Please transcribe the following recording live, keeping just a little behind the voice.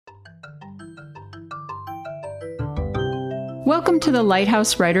Welcome to the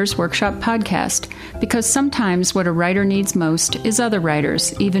Lighthouse Writers Workshop podcast, because sometimes what a writer needs most is other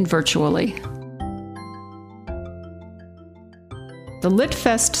writers, even virtually. The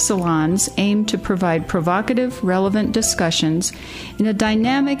LitFest salons aim to provide provocative, relevant discussions in a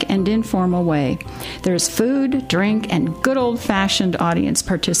dynamic and informal way. There's food, drink, and good old-fashioned audience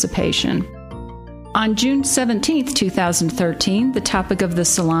participation. On June 17, 2013, the topic of the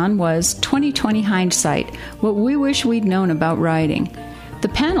salon was 2020 Hindsight, What We Wish We'd Known About Writing. The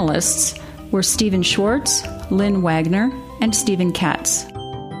panelists were Stephen Schwartz, Lynn Wagner, and Stephen Katz.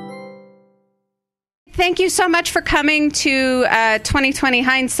 Thank you so much for coming to 2020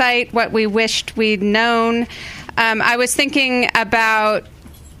 Hindsight, What We Wished We'd Known. I was thinking about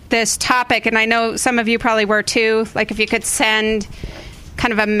this topic, and I know some of you probably were too, like if you could send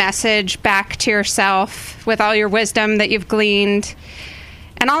kind of a message back to yourself with all your wisdom that you've gleaned.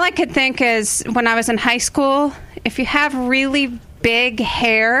 And all I could think is when I was in high school, if you have really big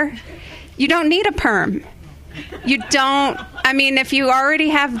hair, you don't need a perm. You don't, I mean, if you already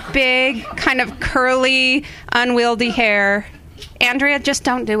have big, kind of curly, unwieldy hair, Andrea, just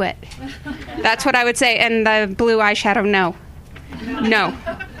don't do it. That's what I would say. And the blue eyeshadow, no. No.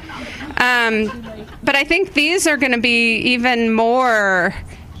 But I think these are going to be even more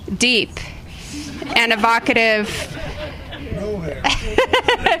deep and evocative. No hair.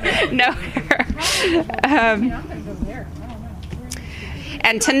 No hair.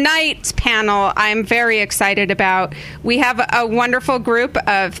 And tonight's panel, I'm very excited about. We have a wonderful group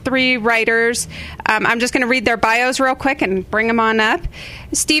of 3 writers. I'm just going to read their bios real quick and bring them on up.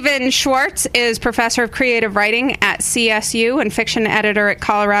 Stephen Schwartz is professor of creative writing at CSU and fiction editor at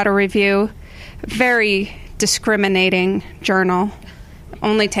Colorado Review. Very discriminating journal.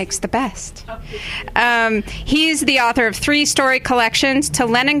 Only takes the best. He's the author of 3 story collections, To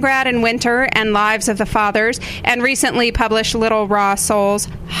Leningrad in Winter and Lives of the Fathers, and recently published Little Raw Souls.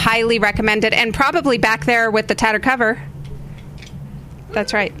 Highly recommended, and probably back there with the tattered cover.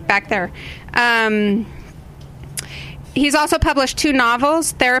 That's right, back there. He's also published 2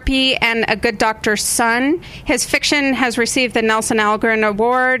 novels, Therapy and A Good Doctor's Son. His fiction has received the Nelson Algren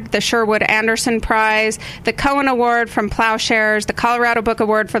Award, the Sherwood Anderson Prize, the Cohen Award from Plowshares, the Colorado Book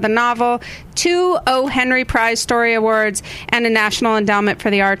Award for the novel, 2 O. Henry Prize Story Awards, and a National Endowment for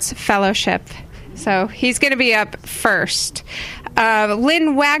the Arts Fellowship. So he's going to be up first.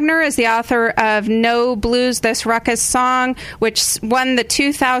 Lynn Wagner is the author of No Blues This Ruckus Song, which won the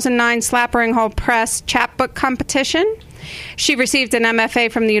 2009 Slappering Hole Press Chapbook Competition. She received an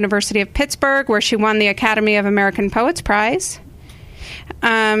MFA from the University of Pittsburgh, where she won the Academy of American Poets Prize.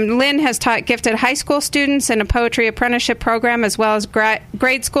 Lynn has taught gifted high school students in a poetry apprenticeship program, as well as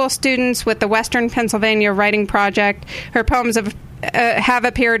grade school students with the Western Pennsylvania Writing Project. Her poems have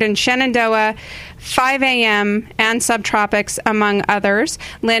appeared in Shenandoah, 5 a.m., and Subtropics, among others.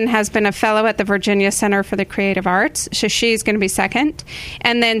 Lynn has been a fellow at the Virginia Center for the Creative Arts, so she's going to be second.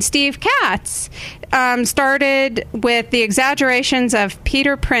 And then Steve Katz started with The Exaggerations of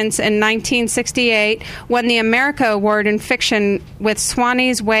Peter Prince in 1968, won the America Award in Fiction with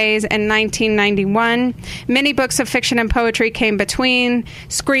Swanee's Ways in 1991. Many books of fiction and poetry came between,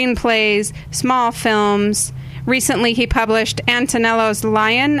 screenplays, small films. Recently, he published Antonello's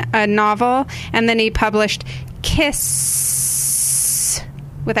Lion, a novel, and then he published Kiss,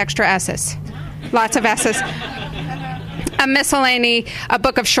 with extra S's. Lots of S's. A miscellany, a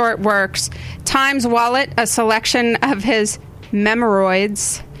book of short works. Times Wallet, a selection of his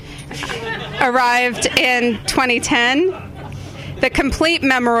memoroids, arrived in 2010. The complete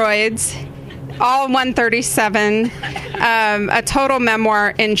memoroids, all 137, a total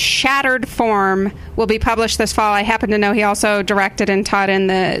memoir in shattered form, will be published this fall. I happen to know he also directed and taught in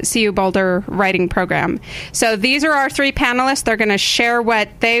the CU Boulder writing program. So these are our 3 panelists. They're going to share what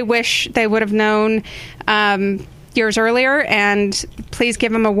they wish they would have known years earlier, and please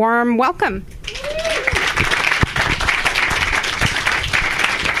give them a warm welcome.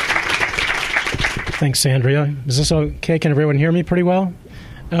 Thanks, Andrea. Is this okay? Can everyone hear me pretty well?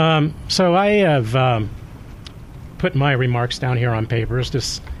 So I have put my remarks down here on paper. It's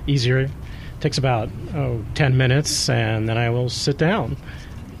just easier. It takes about 10 minutes, and then I will sit down.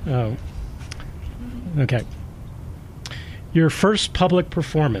 Okay. Your first public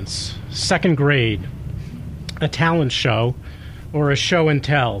performance, 2nd grade, a talent show, or a show and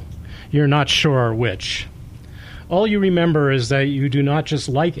tell. You're not sure which. All you remember is that you do not just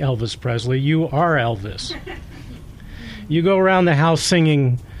like Elvis Presley, you are Elvis. You go around the house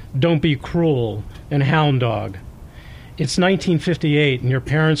singing Don't Be Cruel and Hound Dog. It's 1958, and your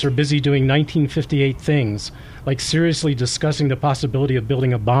parents are busy doing 1958 things, like seriously discussing the possibility of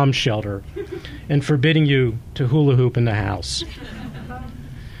building a bomb shelter and forbidding you to hula hoop in the house.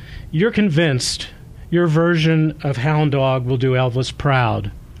 You're convinced your version of Hound Dog will do Elvis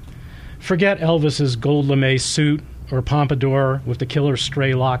proud. Forget Elvis's gold lame suit or pompadour with the killer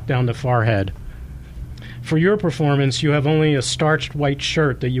stray lock down the forehead. For your performance, you have only a starched white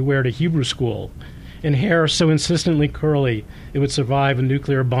shirt that you wear to Hebrew school and hair so insistently curly it would survive a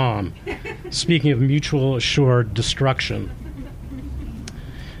nuclear bomb, speaking of mutual assured destruction.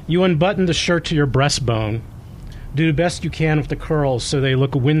 You unbutton the shirt to your breastbone, do the best you can with the curls so they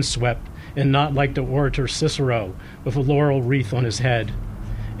look windswept and not like the orator Cicero with a laurel wreath on his head,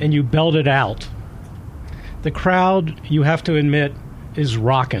 and you belt it out. The crowd, you have to admit, is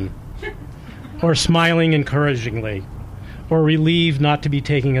rockin', or smiling encouragingly, or relieved not to be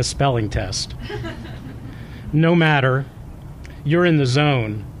taking a spelling test. No matter, you're in the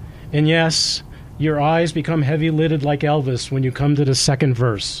zone. And yes, your eyes become heavy-lidded like Elvis when you come to the second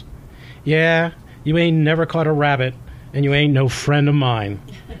verse. Yeah, you ain't never caught a rabbit, and you ain't no friend of mine.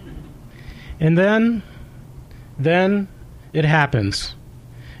 And then it happens.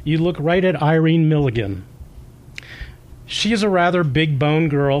 You look right at Irene Milligan. She is a rather big-boned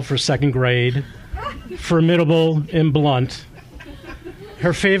girl for second grade, formidable and blunt.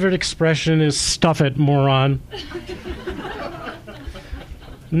 Her favorite expression is, "Stuff it, moron."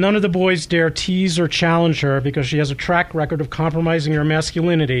 None of the boys dare tease or challenge her because she has a track record of compromising her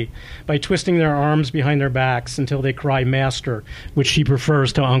masculinity by twisting their arms behind their backs until they cry master, which she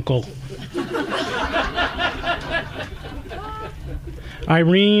prefers to uncle.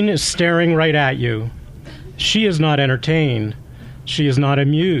 Irene is staring right at you. She is not entertained. She is not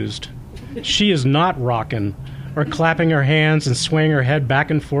amused. She is not rockin', or clapping her hands and swaying her head back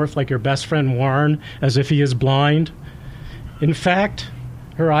and forth like your best friend Warren as if he is blind. In fact,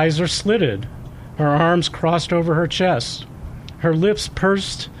 her eyes are slitted, her arms crossed over her chest, her lips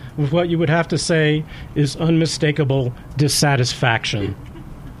pursed with what you would have to say is unmistakable dissatisfaction.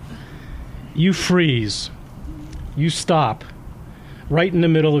 You freeze. You stop, right in the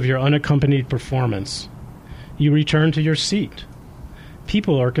middle of your unaccompanied performance. You return to your seat.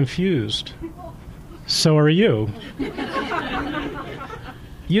 People are confused. So are you.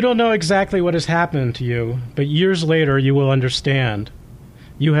 You don't know exactly what has happened to you, but years later you will understand.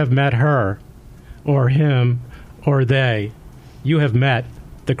 You have met her, or him, or they. You have met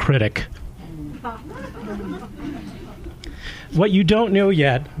the critic. What you don't know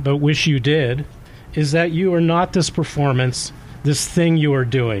yet, but wish you did, is that you are not this performance, this thing you are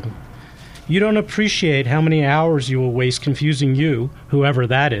doing. You don't appreciate how many hours you will waste confusing you, whoever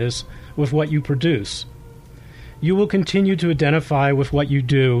that is, with what you produce. You will continue to identify with what you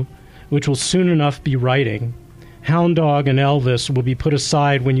do, which will soon enough be writing. Hound Dog and Elvis will be put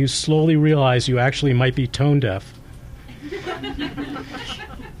aside when you slowly realize you actually might be tone deaf.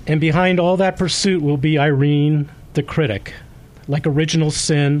 And behind all that pursuit will be Irene, the critic, like original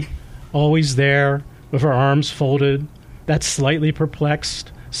sin, always there, with her arms folded, that slightly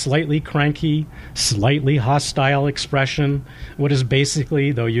perplexed, slightly cranky, slightly hostile expression, what is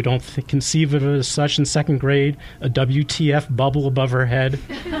basically, though you don't conceive of it as such in second grade, a WTF bubble above her head.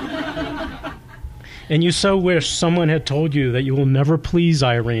 And you so wish someone had told you that you will never please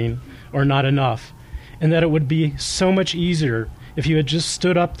Irene, or not enough, and that it would be so much easier if you had just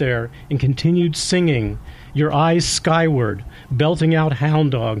stood up there and continued singing, your eyes skyward, belting out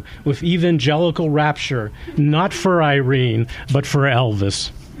Hound Dog with evangelical rapture, not for Irene, but for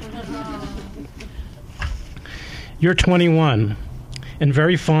Elvis. You're 21 and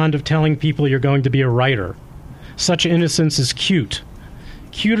very fond of telling people you're going to be a writer. Such innocence is cute.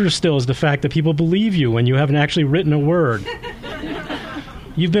 Cuter still is the fact that people believe you when you haven't actually written a word.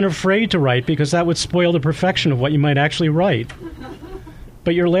 You've been afraid to write because that would spoil the perfection of what you might actually write.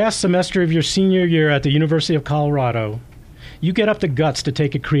 But your last semester of your senior year at the University of Colorado, you get up the guts to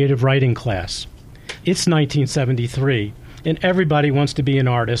take a creative writing class. It's 1973, and everybody wants to be an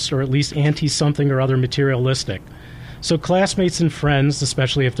artist, or at least anti-something or other materialistic. So classmates and friends,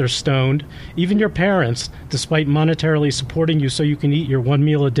 especially if they're stoned, even your parents, despite monetarily supporting you so you can eat your one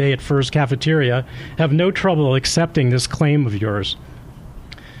meal a day at Furr's Cafeteria, have no trouble accepting this claim of yours.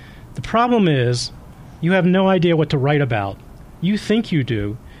 The problem is, you have no idea what to write about. You think you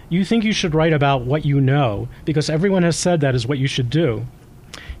do. You think you should write about what you know, because everyone has said that is what you should do.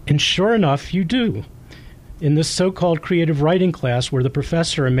 And sure enough, you do. In this so-called creative writing class where the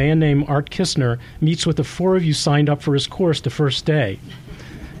professor, a man named Art Kistner, meets with the four of you signed up for his course the first day.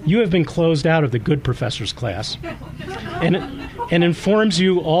 You have been closed out of the good professor's class. And and informs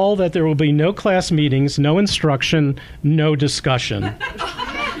you all that there will be no class meetings, no instruction, no discussion.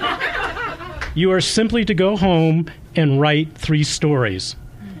 You are simply to go home and write 3 stories.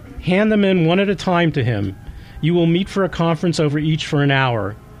 Hand them in one at a time to him. You will meet for a conference over each for an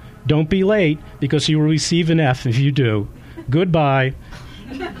hour. Don't be late, because you will receive an F if you do. Goodbye.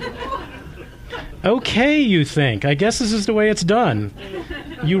 Okay, you think. I guess this is the way it's done.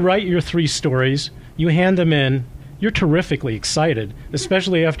 You write your 3 stories. You hand them in. You're terrifically excited,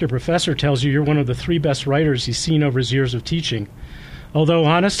 especially after a professor tells you you're one of the 3 best writers he's seen over his years of teaching. Although,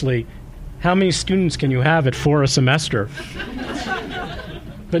 honestly, how many students can you have at 4 a semester?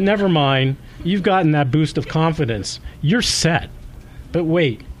 But never mind. You've gotten that boost of confidence. You're set. But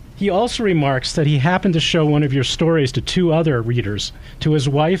wait. He also remarks that he happened to show one of your stories to 2 other readers, to his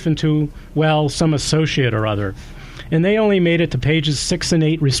wife and to, well, some associate or other. And they only made it to pages 6 and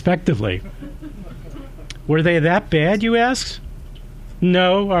 8 respectively. Were they that bad, you ask?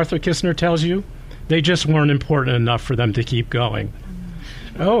 No, Arthur Kissner tells you. They just weren't important enough for them to keep going.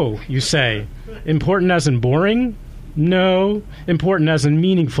 Oh, you say. Important as in boring? No. Important as in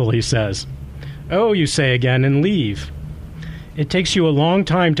meaningful, he says. Oh, you say again, and leave. It takes you a long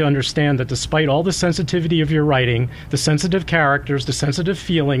time to understand that despite all the sensitivity of your writing, the sensitive characters, the sensitive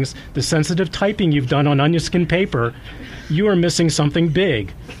feelings, the sensitive typing you've done on onion-skin paper, you are missing something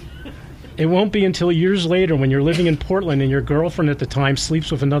big. It won't be until years later, when you're living in Portland and your girlfriend at the time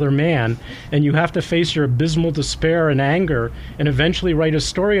sleeps with another man, and you have to face your abysmal despair and anger and eventually write a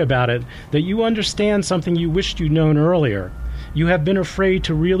story about it, that you understand something you wished you'd known earlier. You have been afraid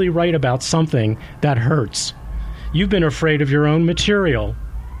to really write about something that hurts. You've been afraid of your own material.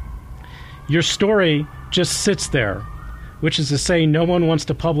 Your story just sits there, which is to say no one wants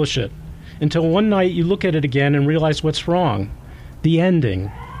to publish it, until one night you look at it again and realize what's wrong. The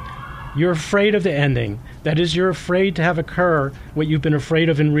ending. You're afraid of the ending. That is, you're afraid to have occur what you've been afraid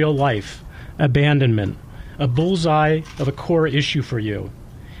of in real life. Abandonment. A bullseye of a core issue for you.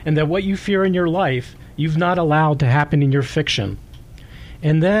 And that what you fear in your life, you've not allowed to happen in your fiction.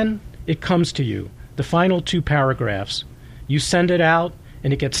 And then it comes to you. The final 2 paragraphs. You send it out,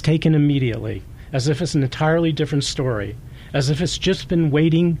 and it gets taken immediately, as if it's an entirely different story, as if it's just been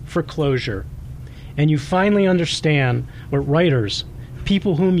waiting for closure. And you finally understand what writers,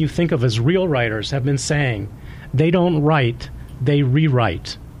 people whom you think of as real writers, have been saying. They don't write, they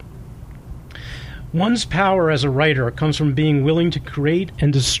rewrite. One's power as a writer comes from being willing to create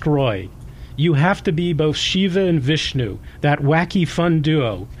and destroy. You have to be both Shiva and Vishnu, that wacky fun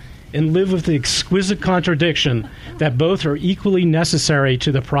duo, and live with the exquisite contradiction that both are equally necessary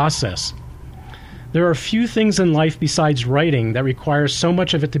to the process. There are few things in life besides writing that require so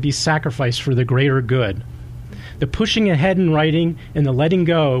much of it to be sacrificed for the greater good. The pushing ahead in writing and the letting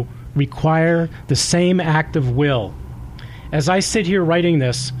go require the same act of will. As I sit here writing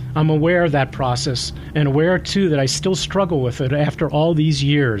this, I'm aware of that process, and aware, too, that I still struggle with it after all these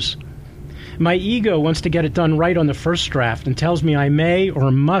years. My ego wants to get it done right on the first draft and tells me I may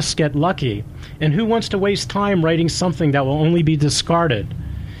or must get lucky. And who wants to waste time writing something that will only be discarded?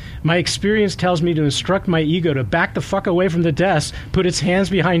 My experience tells me to instruct my ego to back the fuck away from the desk, put its hands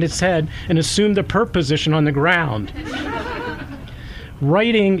behind its head, and assume the perp position on the ground.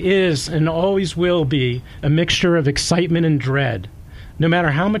 Writing is and always will be a mixture of excitement and dread. No matter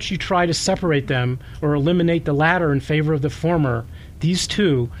how much you try to separate them or eliminate the latter in favor of the former, these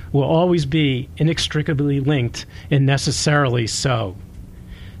two will always be inextricably linked, and necessarily so.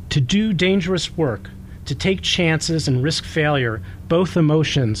 To do dangerous work, to take chances and risk failure, both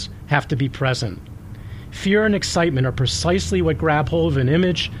emotions have to be present. Fear and excitement are precisely what grab hold of an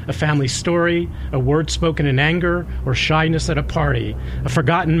image, a family story, a word spoken in anger or shyness at a party, a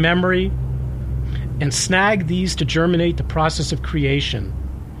forgotten memory, and snag these to germinate the process of creation.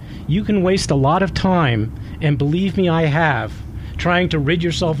 You can waste a lot of time, and believe me, I have, trying to rid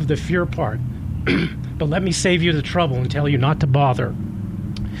yourself of the fear part. But let me save you the trouble and tell you not to bother.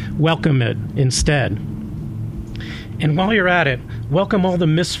 Welcome it instead. And while you're at it, welcome all the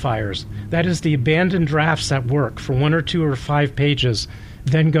misfires. That is, the abandoned drafts that work for 1 or 2 or 5 pages,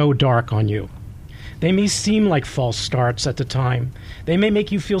 then go dark on you. They may seem like false starts at the time. They may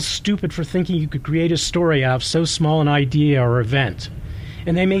make you feel stupid for thinking you could create a story out of so small an idea or event.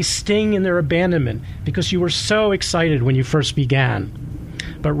 And they may sting in their abandonment because you were so excited when you first began.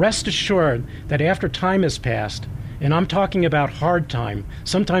 But rest assured that after time has passed, and I'm talking about hard time,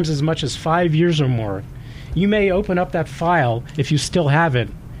 sometimes as much as 5 years or more, you may open up that file, if you still have it,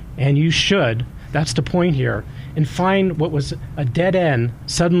 and you should, that's the point here, and find what was a dead end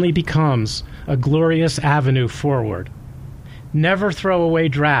suddenly becomes a glorious avenue forward. Never throw away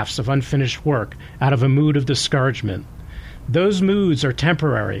drafts of unfinished work out of a mood of discouragement. Those moods are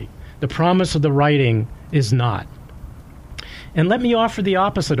temporary. The promise of the writing is not. And let me offer the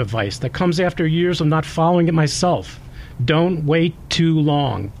opposite advice that comes after years of not following it myself. Don't wait too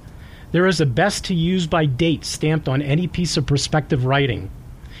long. There is a best to use by date stamped on any piece of prospective writing,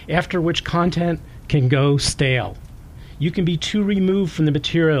 after which content can go stale. You can be too removed from the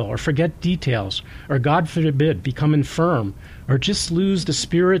material or forget details, or God forbid, become infirm, or just lose the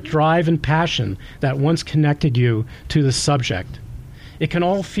spirit, drive, and passion that once connected you to the subject. It can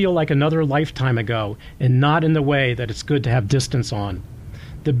all feel like another lifetime ago, and not in the way that it's good to have distance on.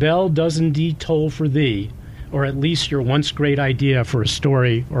 The bell does indeed toll for thee, or at least your once great idea for a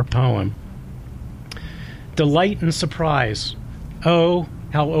story or poem. Delight and surprise. Oh,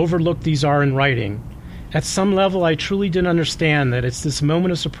 how overlooked these are in writing. At some level, I truly didn't understand that it's this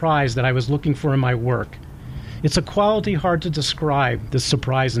moment of surprise that I was looking for in my work. It's a quality hard to describe, this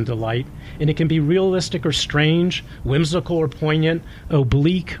surprise and delight, and it can be realistic or strange, whimsical or poignant,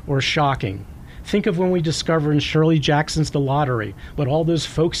 oblique or shocking. Think of when we discover in Shirley Jackson's The Lottery what all those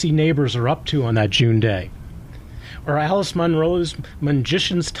folksy neighbors are up to on that June day. Or Alice Munro's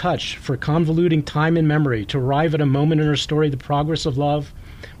magician's touch for convoluting time and memory to arrive at a moment in her story, The Progress of Love,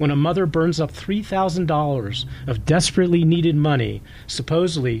 when a mother burns up $3,000 of desperately needed money,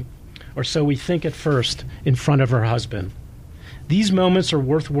 supposedly, or so we think at first, in front of her husband. These moments are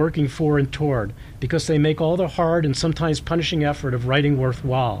worth working for and toward because they make all the hard and sometimes punishing effort of writing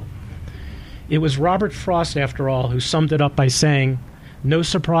worthwhile. It was Robert Frost, after all, who summed it up by saying, "No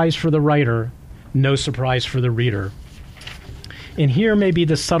surprise for the writer, no surprise for the reader." And here may be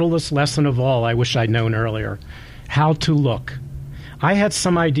the subtlest lesson of all I wish I'd known earlier: how to look. I had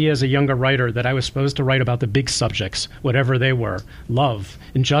some idea as a younger writer that I was supposed to write about the big subjects, whatever they were: love,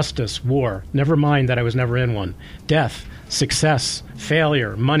 injustice, war, never mind that I was never in one, death, success,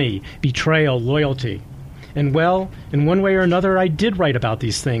 failure, money, betrayal, loyalty. And well, in one way or another, I did write about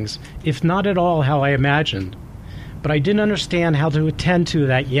these things, if not at all how I imagined. But I didn't understand how to attend to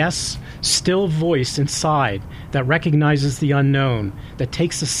that yes, still voice inside that recognizes the unknown, that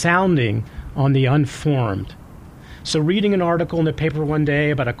takes a sounding on the unformed. So reading an article in the paper one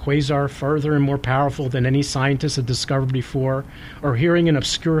day about a quasar further and more powerful than any scientist had discovered before, or hearing an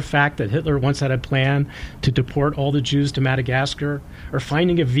obscure fact that Hitler once had a plan to deport all the Jews to Madagascar, or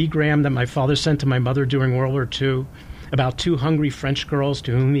finding a V-gram that my father sent to my mother during World War II about two hungry French girls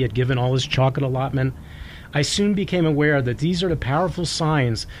to whom he had given all his chocolate allotment, I soon became aware that these are the powerful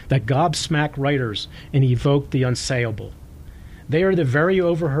signs that gobsmack writers and evoke the unsayable. They are the very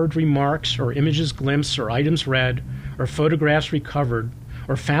overheard remarks or images glimpsed or items read or photographs recovered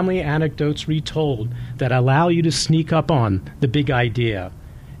or family anecdotes retold that allow you to sneak up on the big idea,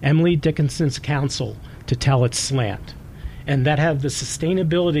 Emily Dickinson's counsel to tell its slant, and that have the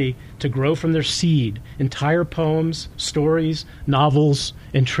sustainability to grow from their seed entire poems, stories, novels,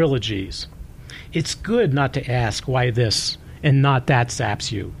 and trilogies. It's good not to ask why this and not that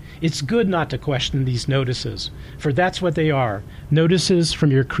zaps you. It's good not to question these notices, for that's what they are, notices from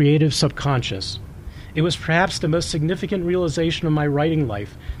your creative subconscious. It was perhaps the most significant realization of my writing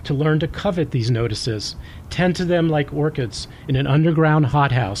life to learn to covet these notices, tend to them like orchids in an underground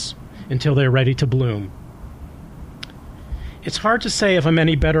hothouse until they're ready to bloom. It's hard to say if I'm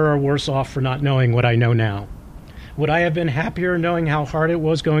any better or worse off for not knowing what I know now. Would I have been happier knowing how hard it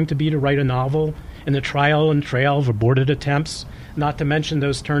was going to be to write a novel and the trial and trail of aborted attempts, not to mention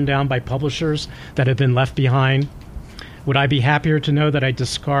those turned down by publishers that have been left behind? Would I be happier to know that I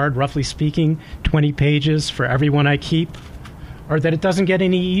discard, roughly speaking, 20 pages for every one I keep? Or that it doesn't get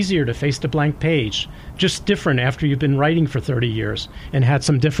any easier to face the blank page, just different after you've been writing for 30 years and had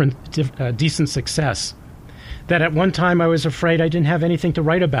some decent success? That at one time I was afraid I didn't have anything to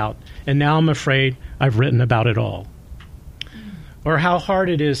write about, and now I'm afraid I've written about it all. Or how hard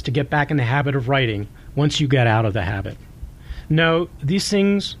it is to get back in the habit of writing once you get out of the habit. No, these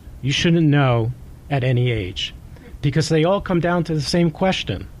things you shouldn't know at any age, because they all come down to the same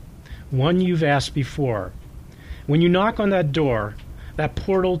question, one you've asked before. When you knock on that door, that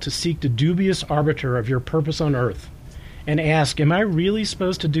portal to seek the dubious arbiter of your purpose on earth, and ask, am I really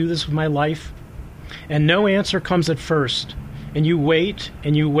supposed to do this with my life? And no answer comes at first, and you wait,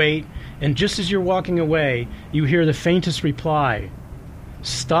 and just as you're walking away, you hear the faintest reply.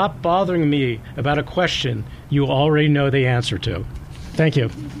 Stop bothering me about a question you already know the answer to. Thank you.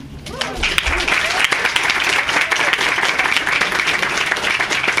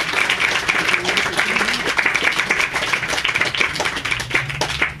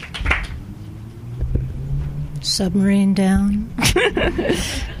 Submarine down.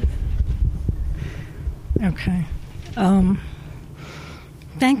 Okay.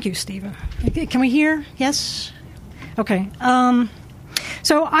 Thank you, Stephen. Can we hear? Yes? Okay.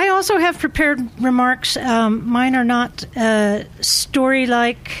 So I also have prepared remarks. Mine are not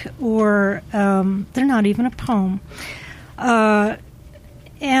story-like, or they're not even a poem.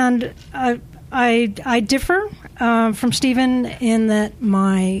 And I differ from Stephen in that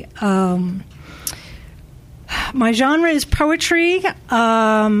my genre is poetry.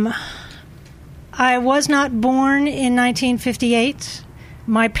 I was not born in 1958.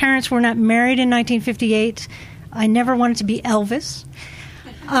 My parents were not married in 1958. I never wanted to be Elvis.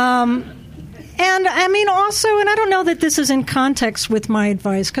 And I mean, also, and I don't know that this is in context with my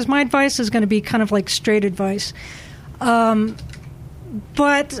advice, because my advice is going to be kind of like straight advice. But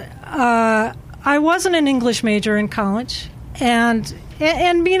I wasn't an English major in college, and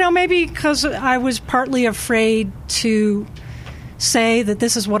you know, maybe because I was partly afraid to say that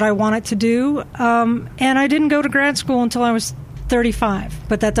this is what I wanted to do, and I didn't go to grad school until I was 35.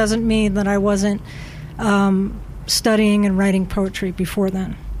 But that doesn't mean that I wasn't studying and writing poetry before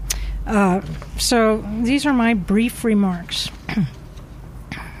then. So these are my brief remarks.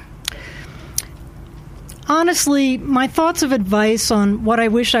 Honestly, my thoughts of advice on what I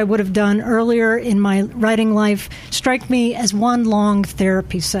wish I would have done earlier in my writing life strike me as one long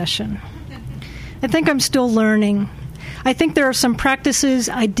therapy session. I think I'm still learning. I think there are some practices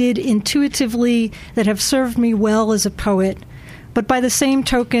I did intuitively that have served me well as a poet. But by the same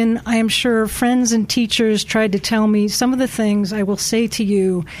token, I am sure friends and teachers tried to tell me some of the things I will say to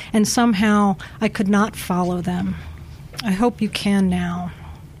you, and somehow I could not follow them. I hope you can now.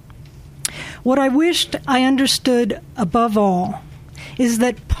 What I wished I understood above all is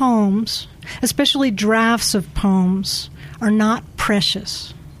that poems, especially drafts of poems, are not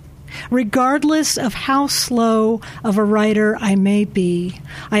precious. Regardless of how slow of a writer I may be,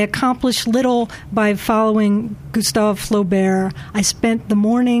 I accomplish little by following Gustave Flaubert. I spent the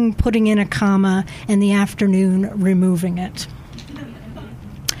morning putting in a comma and the afternoon removing it.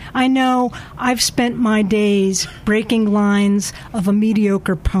 I know I've spent my days breaking lines of a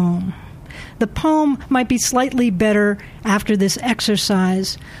mediocre poem. The poem might be slightly better after this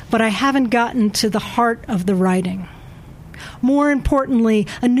exercise, but I haven't gotten to the heart of the writing. More importantly,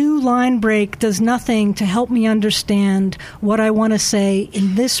 a new line break does nothing to help me understand what I want to say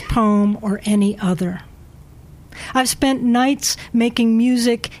in this poem or any other. I've spent nights making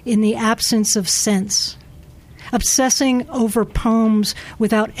music in the absence of sense, obsessing over poems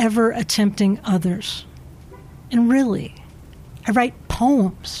without ever attempting others. And really, I write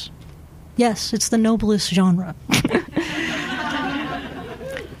poems. Yes, it's the noblest genre.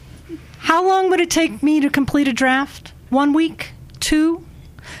 How long would it take me to complete a draft? 1 week? 2?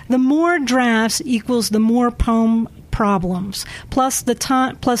 The more drafts equals the more poem problems, plus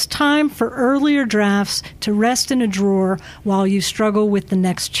time for earlier drafts to rest in a drawer while you struggle with the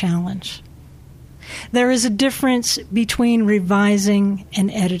next challenge. There is a difference between revising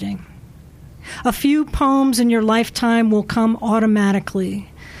and editing. A few poems in your lifetime will come automatically,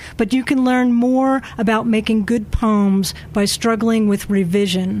 but you can learn more about making good poems by struggling with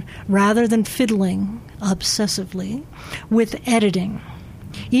revision rather than fiddling obsessively with editing.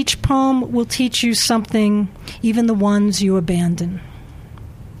 Each poem will teach you something, even the ones you abandon.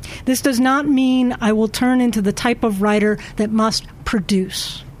 This does not mean I will turn into the type of writer that must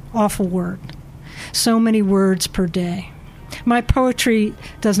produce. Awful word. So many words per day. My poetry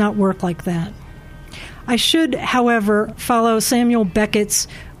does not work like that. I should, however, follow Samuel Beckett's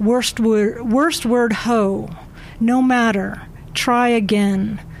worst word ho. No matter. Try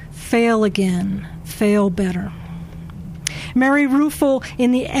again. Fail again. Fail better. Mary Ruefle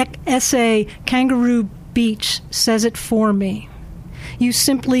in the essay Kangaroo Beach says it for me. You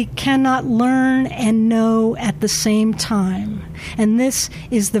simply cannot learn and know at the same time, and this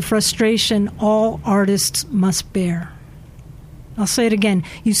is the frustration all artists must bear. I'll say it again.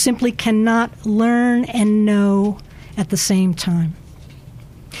 You simply cannot learn and know at the same time.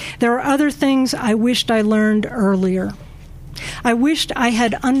 There are other things I wished I learned earlier. I wished I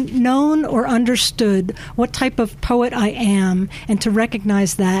had known or understood what type of poet I am, and to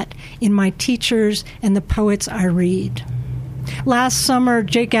recognize that in my teachers and the poets I read. Last summer,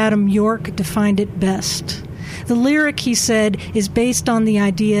 Jake Adam York defined it best. The lyric, he said, is based on the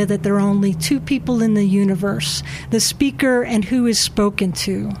idea that there are only two people in the universe, the speaker and who is spoken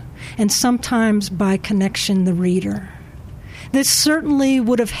to, and sometimes by connection, the reader. This certainly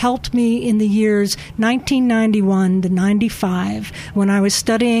would have helped me in the years 1991 to 95 when I was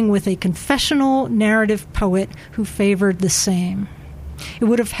studying with a confessional narrative poet who favored the same. It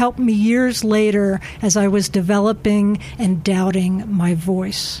would have helped me years later as I was developing and doubting my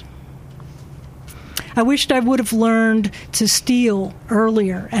voice. I wished I would have learned to steal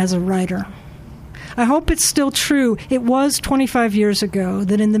earlier as a writer. I hope it's still true. It was 25 years ago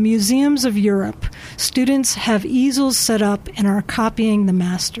that in the museums of Europe, students have easels set up and are copying the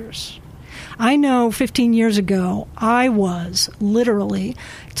masters. I know 15 years ago, I was literally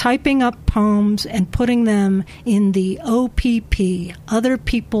typing up poems and putting them in the OPP, Other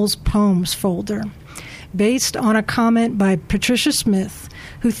People's Poems folder, based on a comment by Patricia Smith,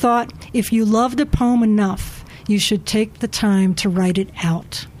 who thought if you loved a poem enough, you should take the time to write it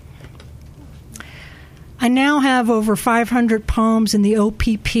out. I now have over 500 poems in the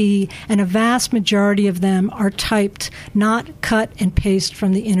OPP, and a vast majority of them are typed, not cut and paste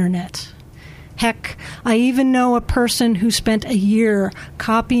from the internet. Heck, I even know a person who spent a year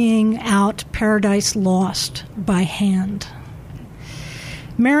copying out Paradise Lost by hand.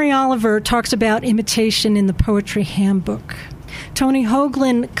 Mary Oliver talks about imitation in the Poetry Handbook. Tony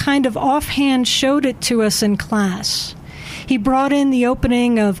Hoagland kind of offhand showed it to us in class. He brought in the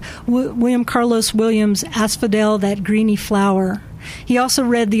opening of William Carlos Williams' Asphodel, That Greeny Flower. He also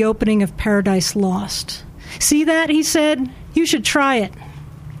read the opening of Paradise Lost. See that, he said? You should try it.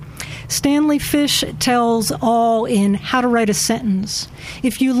 Stanley Fish tells all in How to Write a Sentence.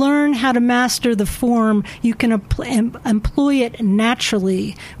 If you learn how to master the form, you can employ it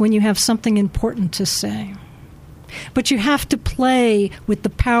naturally when you have something important to say. But you have to play with the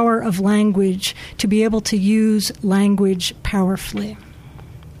power of language to be able to use language powerfully.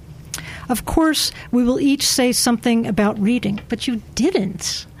 Of course, we will each say something about reading, but you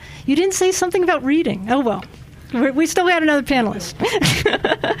didn't. You didn't say something about reading. Oh, well. We still had another panelist.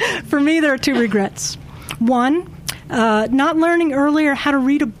 For me, there are two regrets. One, not learning earlier how to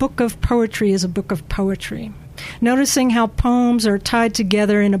read a book of poetry as a book of poetry. Noticing how poems are tied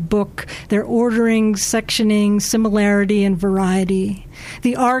together in a book, their ordering, sectioning, similarity, and variety,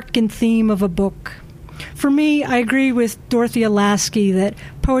 the arc and theme of a book. For me, I agree with Dorothea Lasky that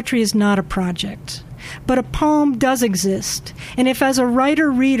poetry is not a project. But a poem does exist, and if as a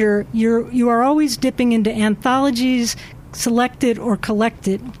writer-reader you are always dipping into anthologies, selected or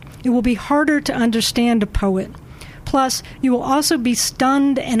collected, it will be harder to understand a poet. Plus, you will also be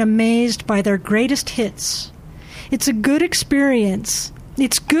stunned and amazed by their greatest hits. It's a good experience.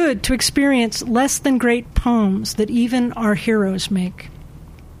 It's good to experience less than great poems that even our heroes make.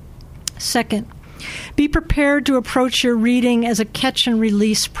 Second, be prepared to approach your reading as a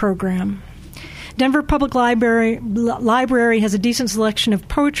catch-and-release program. Denver Public Library has a decent selection of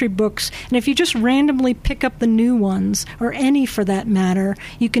poetry books, and if you just randomly pick up the new ones, or any for that matter,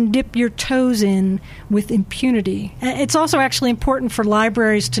 you can dip your toes in with impunity. It's also actually important for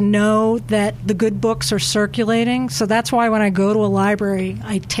libraries to know that the good books are circulating, so that's why when I go to a library,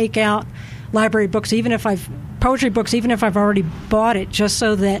 I take out library books, poetry books, even if I've already bought it, just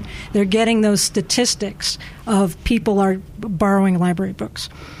so that they're getting those statistics of people are borrowing library books.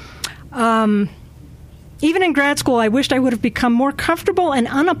 Even in grad school, I wished I would have become more comfortable and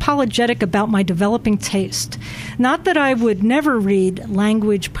unapologetic about my developing taste. Not that I would never read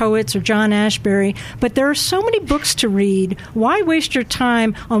language poets or John Ashbery, but there are so many books to read. Why waste your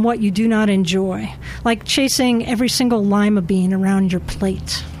time on what you do not enjoy? Like chasing every single lima bean around your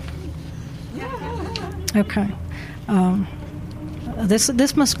plate. Okay.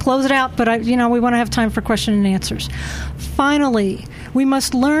 This must close it out, but we want to have time for question and answers. Finally, we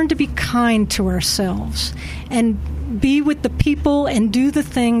must learn to be kind to ourselves and be with the people and do the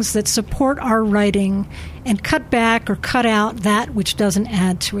things that support our writing and cut back or cut out that which doesn't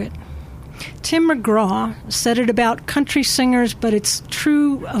add to it. Tim McGraw said it about country singers, but it's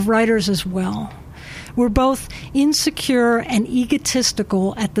true of writers as well. We're both insecure and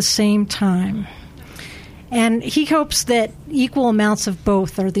egotistical at the same time. And he hopes that equal amounts of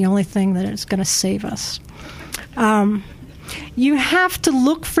both are the only thing that is going to save us. You have to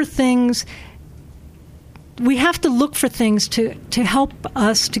look for things. We have to look for things to help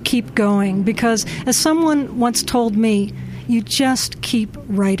us to keep going, because as someone once told me, you just keep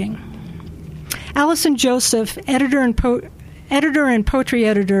writing. Alison Joseph, editor and poetry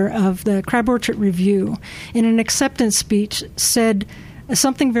editor of the Crab Orchard Review, in an acceptance speech said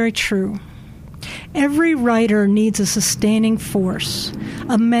something very true. Every writer needs a sustaining force,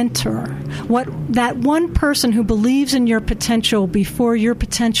 a mentor, that one person who believes in your potential before your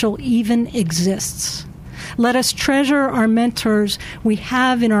potential even exists. Let us treasure our mentors we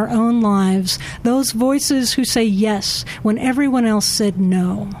have in our own lives, those voices who say yes when everyone else said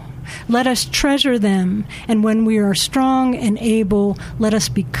no. Let us treasure them, and when we are strong and able, let us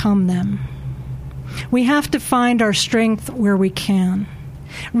become them. We have to find our strength where we can.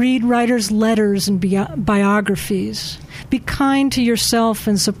 Read writers' letters and biographies. Be kind to yourself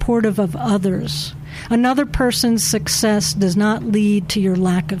and supportive of others. Another person's success does not lead to your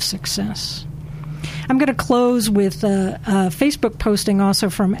lack of success. I'm going to close with a Facebook posting also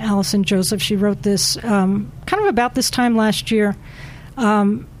from Allison Joseph. She wrote this kind of about this time last year.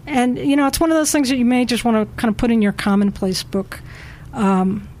 And, it's one of those things that you may just want to kind of put in your commonplace book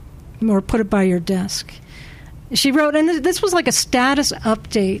or put it by your desk. She wrote, and this was like a status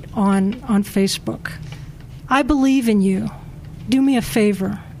update on Facebook. I believe in you. Do me a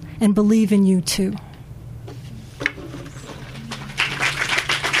favor and believe in you too.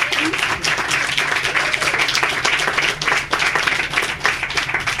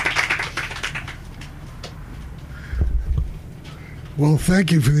 Well,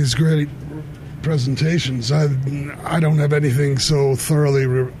 thank you for these great presentations. I don't have anything so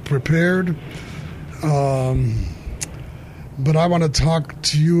thoroughly prepared. But I want to talk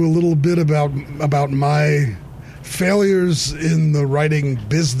to you a little bit about my failures in the writing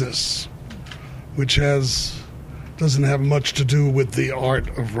business, which doesn't have much to do with the art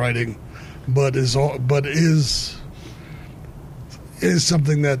of writing, but is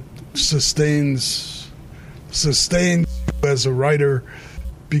something that sustains you as a writer,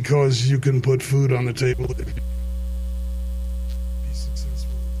 because you can put food on the table if you be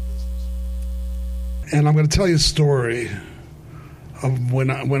successful in the business. And I'm going to tell you a story of when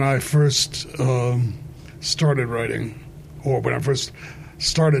I first started writing, or when I first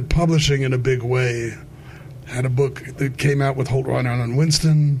started publishing in a big way. Had a book that came out with Holt, Rinehart, and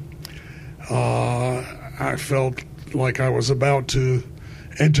Winston. I felt like I was about to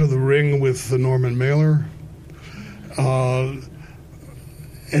enter the ring with the Norman Mailer.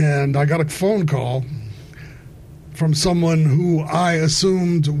 And I got a phone call from someone who I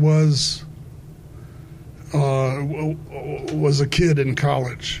assumed was a kid in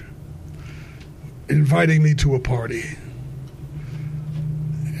college, inviting me to a party.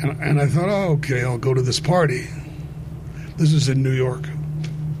 And I thought, oh, okay, I'll go to this party. This is in New York.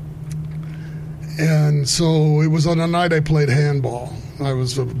 And so it was on a night I played handball. I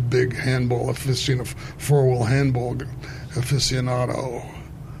was a big handball aficionado, four-wheel handball aficionado.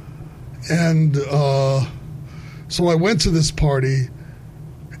 And so I went to this party,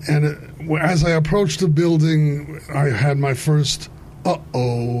 and as I approached the building, I had my first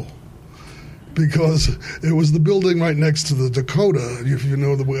uh-oh, because it was the building right next to the Dakota, if you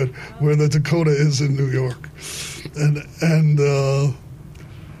know where the Dakota is in New York.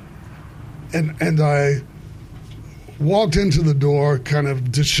 And I walked into the door kind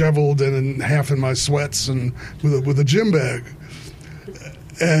of disheveled and half in my sweats and with a gym bag.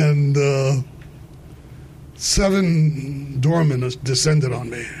 And 7 doormen descended on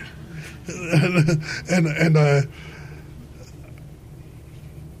me. And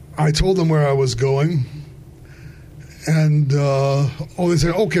I told them where I was going. And they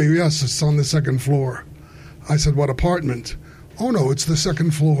said, okay, yes, it's on the second floor. I said, what apartment? Oh, no, it's the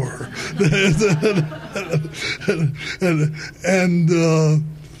second floor.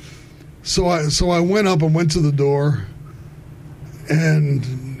 So I went up and went to the door and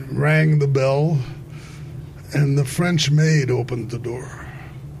rang the bell, and the French maid opened the door.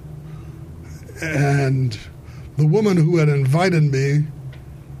 And the woman who had invited me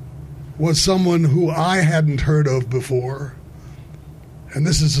was someone who I hadn't heard of before. And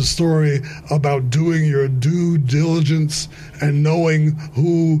this is a story about doing your due diligence and knowing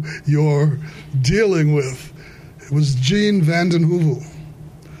who you're dealing with. It was Jean Vanden Heuvel.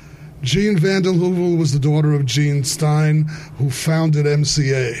 Jean Vanden Heuvel was the daughter of Gene Stein, who founded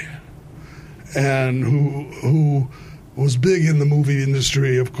MCA, and who was big in the movie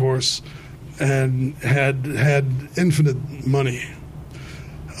industry, of course, and had infinite money,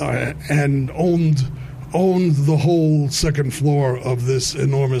 and owned the whole second floor of this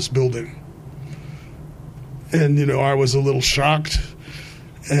enormous building. And, I was a little shocked,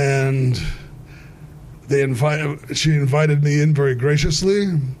 and she invited me in very graciously,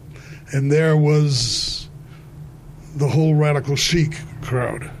 and there was the whole Radical Chic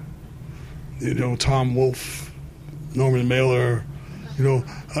crowd. Tom Wolfe, Norman Mailer,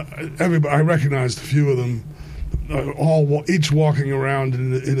 everybody. I recognized a few of them, each walking around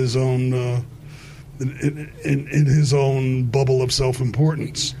in his own in his own bubble of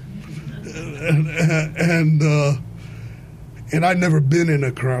self-importance, and I'd never been in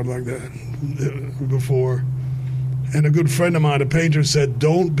a crowd like that before. And a good friend of mine, a painter, said,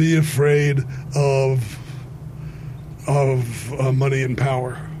 "Don't be afraid of money and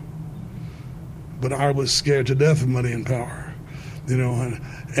power." But I was scared to death of money and power,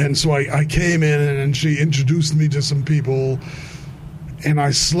 and so I came in, and she introduced me to some people, and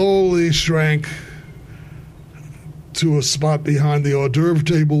I slowly shrank to a spot behind the hors d'oeuvre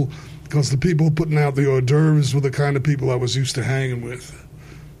table, because the people putting out the hors d'oeuvres were the kind of people I was used to hanging with.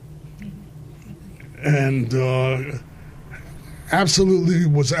 and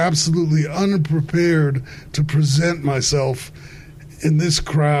was absolutely unprepared to present myself in this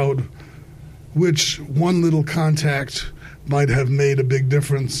crowd, which one little contact might have made a big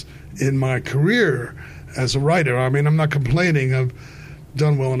difference in my career as a writer. I mean, I'm not complaining. I've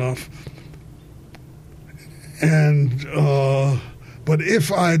done well enough. And but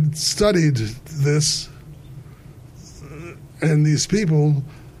if I'd studied this and these people,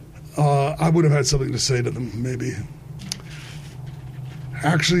 I would have had something to say to them, maybe.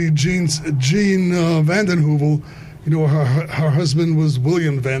 Actually, Jean Vanden Heuvel, you know, her husband was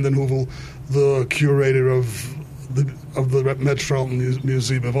William Vanden Heuvel, the curator of the Metropolitan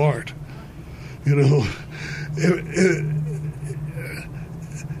Museum of Art. You know,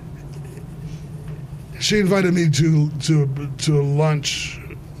 she invited me to lunch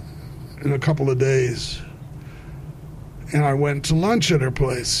in a couple of days, and I went to lunch at her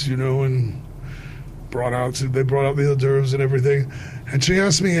place. You know, and they brought out the hors d'oeuvres and everything, and she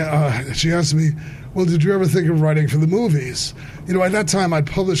asked me, well, did you ever think of writing for the movies? You know, at that time I'd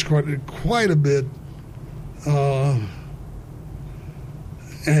published quite a bit,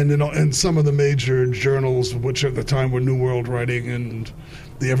 and in some of the major journals, which at the time were New World Writing and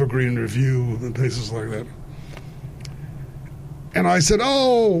the Evergreen Review and places like that. And I said,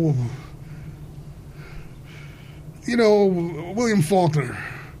 oh, you know, William Faulkner,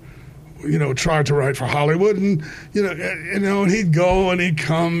 you know, tried to write for Hollywood, and and he'd go and he'd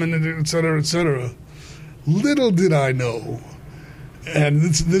come, and et cetera, et cetera. Little did I know, and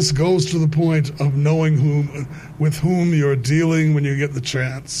this goes to the point of knowing with whom you're dealing when you get the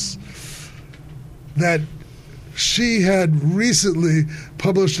chance, that she had recently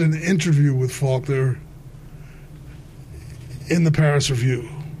published an interview with Faulkner in the Paris Review,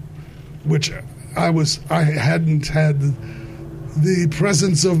 which I hadn't had the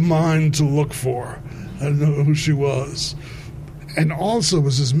presence of mind to look for. I didn't know who she was, and also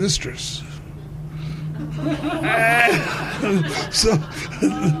was his mistress.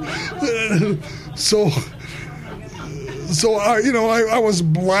 So I was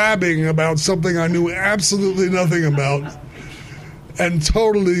blabbing about something I knew absolutely nothing about, and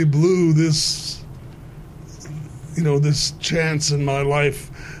totally blew this chance in my life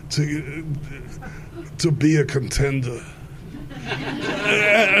to be a contender.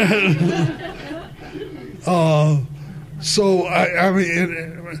 So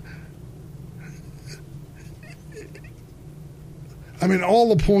I mean, all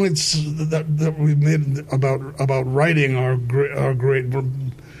the points that we made about writing are great.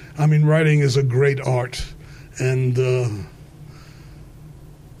 I mean, writing is a great art, and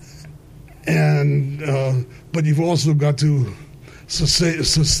but you've also got to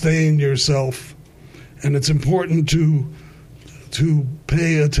sustain yourself, and it's important to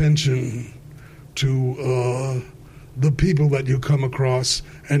pay attention to the people that you come across,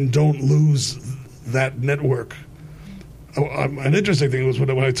 and don't lose that network. An interesting thing was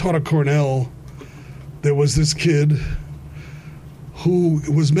when I taught at Cornell, there was this kid who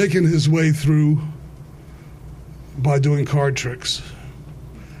was making his way through by doing card tricks.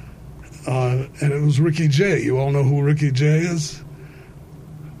 And it was Ricky Jay. You all know who Ricky Jay is?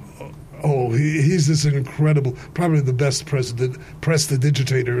 Oh, he's this incredible, probably the best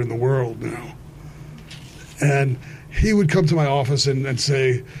prestidigitator in the world now. And he would come to my office and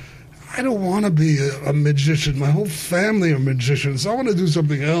say, I don't want to be a magician. My whole family are magicians. I want to do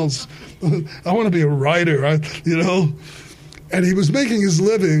something else. I want to be a writer, And he was making his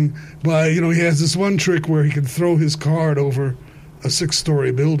living by, he has this one trick where he can throw his card over a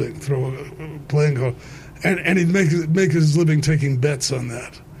 6-story building, throw a playing card. And he'd make his living taking bets on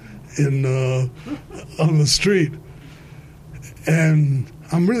that on the street. And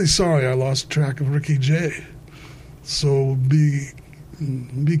I'm really sorry I lost track of Ricky Jay. So be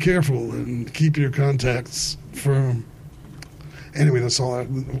careful and keep your contacts firm. Anyway, that's all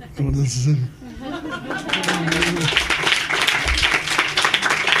this is.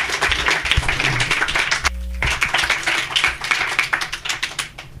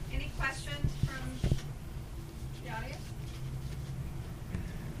 Any questions from the audience?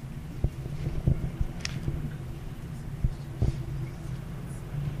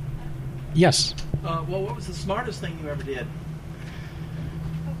 Yes. Well, what was the smartest thing you ever did?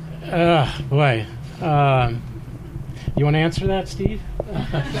 Boy. You want to answer that, Steve?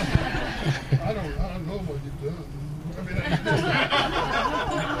 I don't know what you've done. I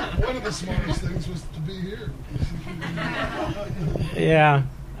mean, one of the smartest things was to be here. Yeah.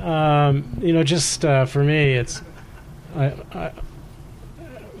 Just for me, it's.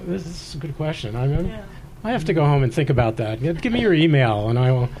 This is a good question. I have to go home and think about that. Give me your email, and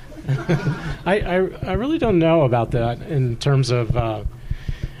I will I really don't know about that in terms of,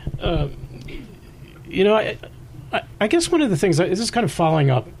 I guess one of the things, this is kind of following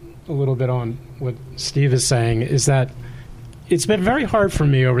up a little bit on what Steve is saying, is that it's been very hard for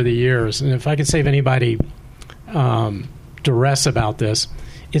me over the years, and if I could save anybody duress about this,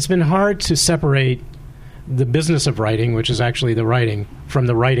 it's been hard to separate the business of writing, which is actually the writing, from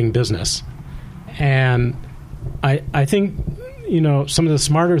the writing business. And I think, some of the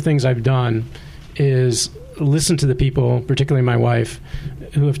smarter things I've done is listen to the people, particularly my wife,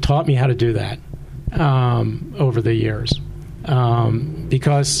 who have taught me how to do that over the years.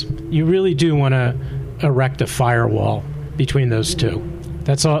 Because you really do want to erect a firewall between those two.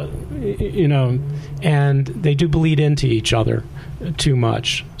 That's all, and they do bleed into each other too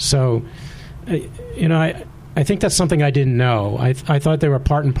much. So, I think that's something I didn't know. I thought they were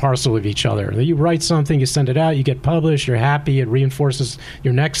part and parcel of each other. You write something, you send it out, you get published, you're happy, it reinforces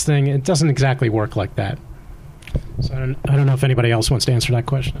your next thing. It doesn't exactly work like that. So I don't know if anybody else wants to answer that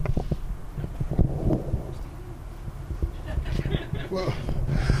question.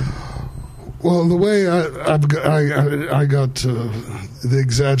 Well, the way I got The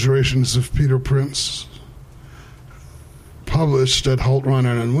Exaggerations of Peter Prince published at Holt,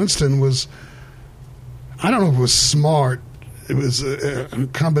 Reiner and Winston was, I don't know if it was smart. It was a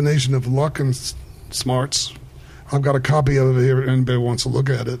combination of luck and smarts. I've got a copy of it here if anybody wants to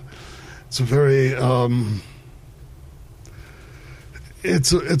look at it. It's a very...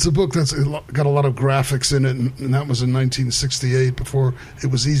 It's a book that's got a lot of graphics in it, and that was in 1968, before it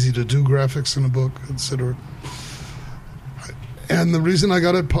was easy to do graphics in a book, etc. And the reason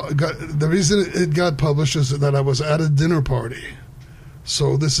the reason it got published is that I was at a dinner party.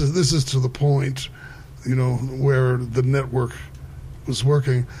 So this is to the point, where the network was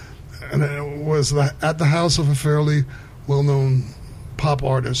working, and it was at the house of a fairly well-known pop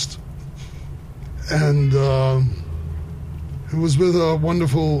artist, and. It was with a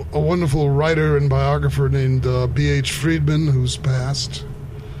wonderful writer and biographer named B.H. Friedman, who's passed,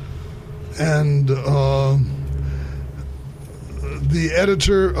 and the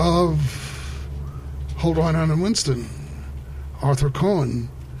editor of Holt, Reiner and Winston, Arthur Cohen,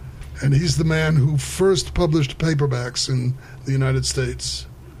 and he's the man who first published paperbacks in the United States,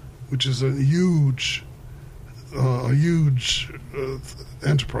 which is a huge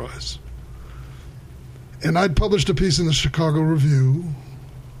enterprise. And I'd published a piece in the Chicago Review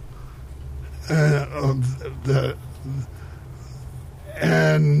and the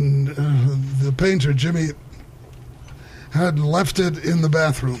painter, Jimmy, had left it in the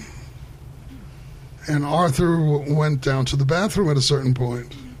bathroom. And Arthur went down to the bathroom at a certain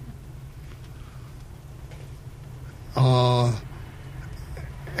point.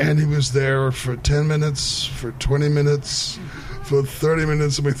 And he was there for 10 minutes, for 20 minutes, for 30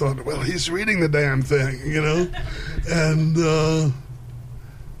 minutes, and we thought, well, he's reading the damn thing,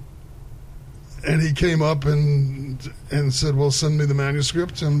 and he came up and said, well, send me the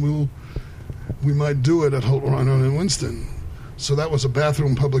manuscript, and we might do it at Holt, Reiner and Winston. So that was a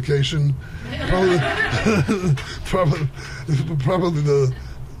bathroom publication, probably the,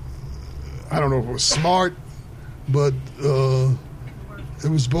 I don't know if it was smart, but it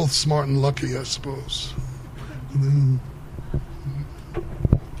was both smart and lucky, I suppose.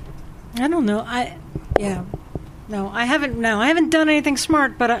 I don't know. I haven't done anything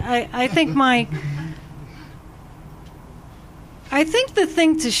smart, but I think I think the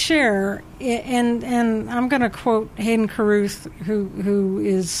thing to share, and I'm going to quote Hayden Carruth, who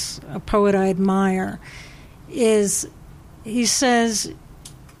is a poet I admire, is he says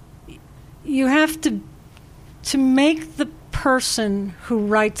you have to make the person who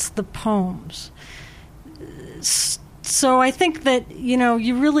writes the poems. So I think that,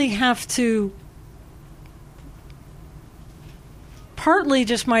 you really have to, partly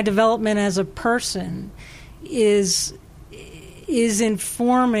just my development as a person is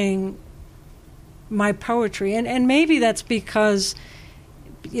informing my poetry. And maybe that's because,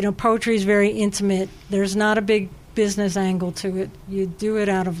 poetry is very intimate. There's not a big business angle to it. You do it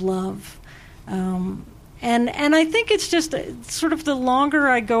out of love. And I think it's just sort of the longer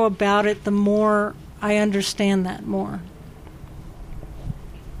I go about it, the more I understand that more.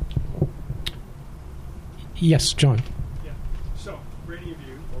 Yes, John. Yeah. So, for any of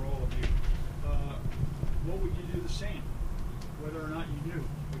you, or all of you, what would you do the same, whether or not you knew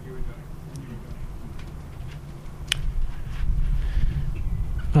what you were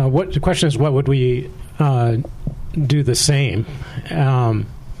doing? The question is, what would we do the same? And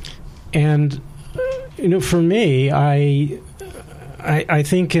for me, I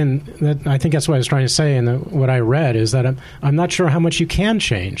think I think that's what I was trying to say, and what I read is that I'm not sure how much you can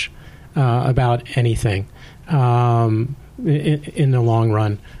change about anything in the long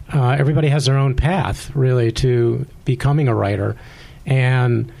run. Everybody has their own path, really, to becoming a writer,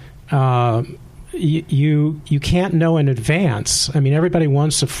 and you can't know in advance. I mean, everybody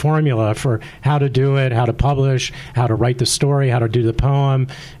wants a formula for how to do it, how to publish, how to write the story, how to do the poem,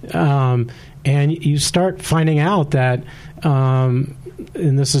 and you start finding out that,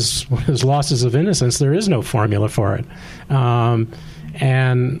 and this is one of those losses of innocence, there is no formula for it.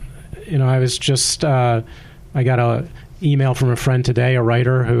 And, I was just, I got a email from a friend today, a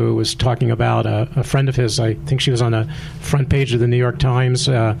writer who was talking about a friend of his. I think she was on the front page of the New York Times.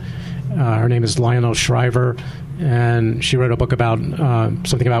 Her name is Lionel Shriver, and she wrote a book about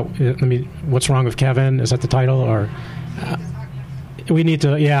something about What's Wrong with Kevin? Is that the title? Or we need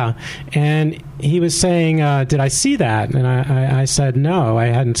to, yeah. And he was saying, did I see that? And I said, no, I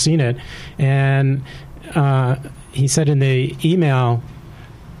hadn't seen it. And he said in the email,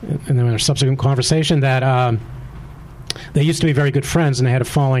 and then in a subsequent conversation, that they used to be very good friends and they had a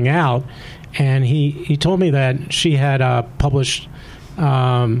falling out. And he told me that she had published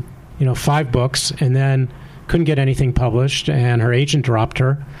 5 books and then couldn't get anything published, and her agent dropped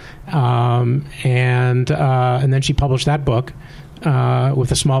her. And then she published that book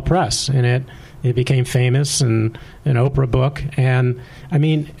with a small press, and it became famous and an Oprah book. And I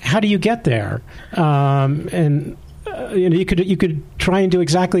mean, how do you get there? You could try and do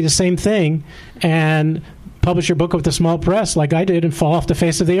exactly the same thing and publish your book with a small press like I did and fall off the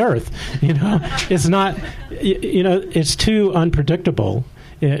face of the earth. It's not, it's too unpredictable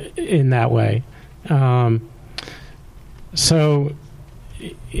in that way. So,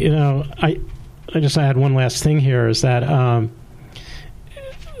 I just add one last thing here is that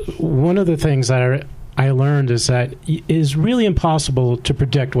one of the things that I learned is that it is really impossible to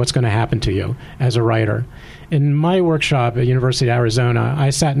predict what's going to happen to you as a writer. In my workshop at University of Arizona, I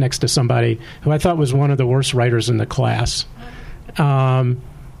sat next to somebody who I thought was one of the worst writers in the class. And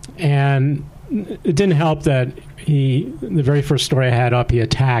it didn't help that the very first story I had up, he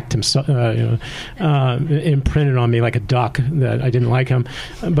attacked himself, imprinted on me like a duck that I didn't like him.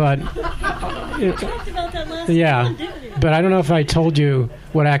 But yeah, but I don't know if I told you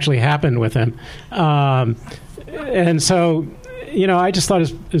what actually happened with him. And so, I just thought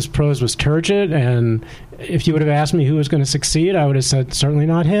his prose was turgid, and if you would have asked me who was going to succeed, I would have said certainly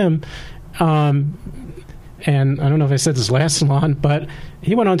not him. And I don't know if I said this last salon, but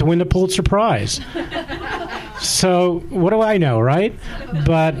he went on to win the Pulitzer Prize. So what do I know, right?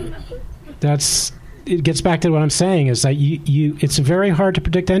 But it gets back to what I'm saying, is that it's very hard to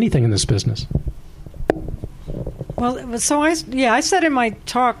predict anything in this business. Well, so I said in my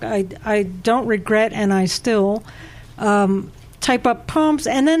talk, I don't regret, and I still type up poems.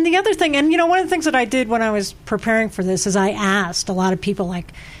 And then the other thing, and one of the things that I did when I was preparing for this is I asked a lot of people,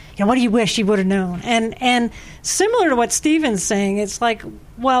 like, what do you wish you would have known? And similar to what Stephen's saying, it's like,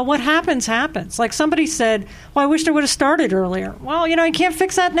 well, what happens. Like somebody said, well, I wished I would have started earlier. Well, you can't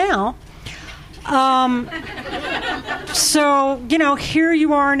fix that now. So, here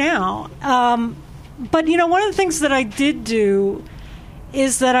you are now. But, one of the things that I did do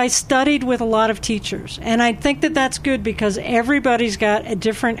is that I studied with a lot of teachers. And I think that that's good because everybody's got a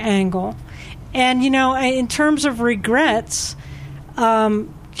different angle. And, in terms of regrets,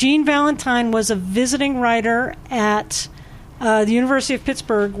 Jean Valentine was a visiting writer at the University of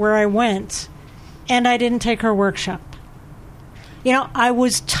Pittsburgh where I went, and I didn't take her workshop. I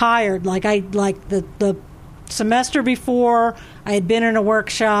was tired. Like the semester before, I had been in a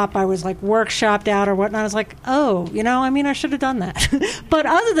workshop. I was workshopped out or whatnot. I was like, oh, I should have done that. But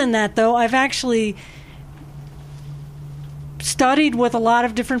other than that, though, I've actually studied with a lot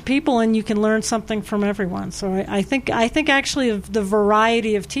of different people, and you can learn something from everyone. So I think actually of the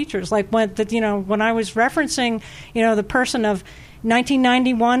variety of teachers, like when I was referencing, the person of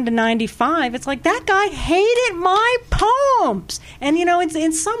 1991 to 95, it's like that guy hated my poems, and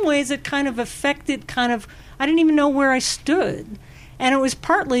in some ways it kind of affected I didn't even know where I stood, and it was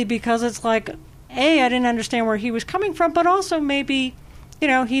partly because it's like I didn't understand where he was coming from, but also maybe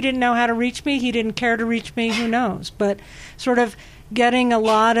he didn't know how to reach me. He didn't care to reach me. Who knows? But sort of getting a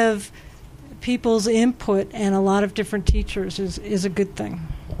lot of people's input and a lot of different teachers is a good thing.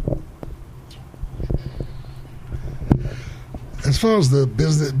 As far as the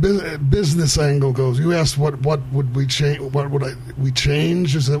business angle goes, you asked what would we change? What would we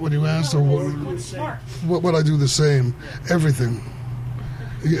change? Is that what you asked, or what would I do the same? Everything.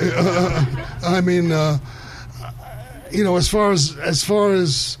 As far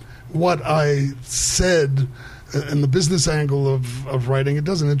as what I said and the business angle of writing, it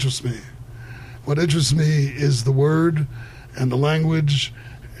doesn't interest me. What interests me is the word and the language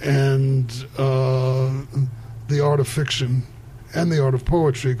and the art of fiction and the art of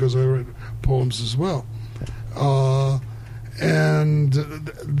poetry, because I write poems as well. And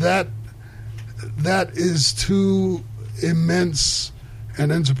that is too immense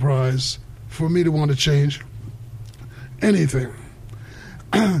an enterprise for me to want to change anything.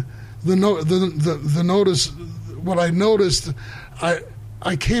 What I noticed,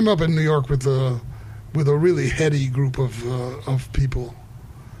 I came up in New York with a really heady group of people,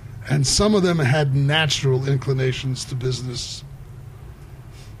 and some of them had natural inclinations to business.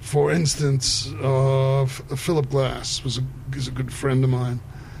 For instance, Philip Glass is a good friend of mine,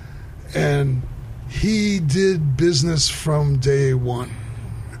 and he did business from day one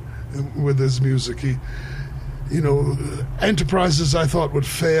with his music. Enterprises I thought would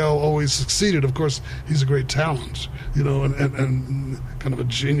fail always succeeded. Of course, he's a great talent, and kind of a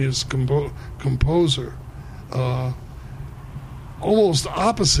genius composer. Almost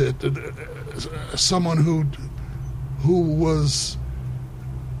opposite, someone who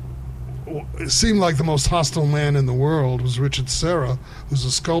seemed like the most hostile man in the world was Richard Serra, who's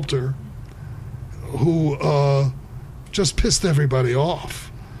a sculptor, who just pissed everybody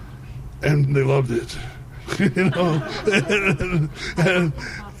off, and they loved it.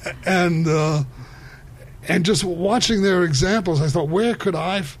 And just watching their examples, I thought, where could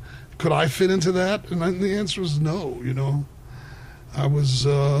I fit into that? And the answer was no. I was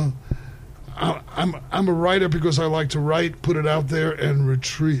I'm a writer because I like to write, put it out there, and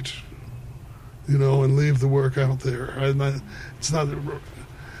retreat. And leave the work out there. It's not.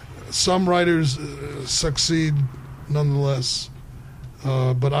 Some writers succeed nonetheless,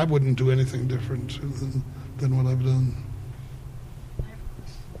 but I wouldn't do anything different than what I've done.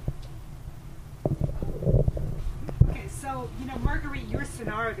 Okay, so Marguerite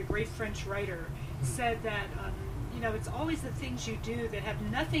Yourcenar, the great French writer, said that it's always the things you do that have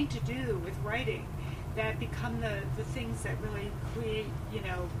nothing to do with writing that become the things that really create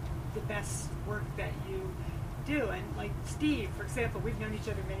the best work that you do. And like Steve, for example, we've known each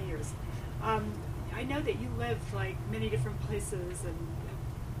other many years. I know that you lived like many different places and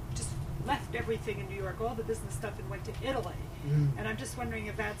just left everything in New York, all the business stuff, and went to Italy. And I'm just wondering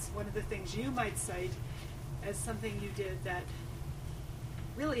if that's one of the things you might cite as something you did that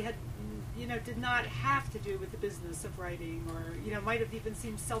really had, did not have to do with the business of writing, or, might have even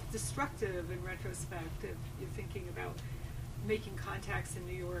seemed self-destructive in retrospect if you're thinking about making contacts in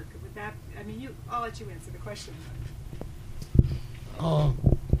New York. Would that, I'll let you answer the question. Well,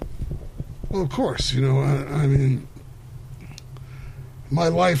 of course, my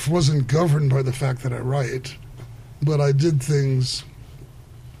life wasn't governed by the fact that I write, but I did things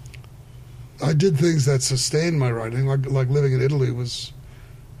that sustained my writing, like living in Italy was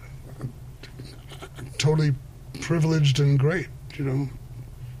totally privileged and great,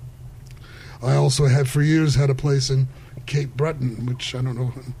 I also for years had a place in Cape Breton, which I don't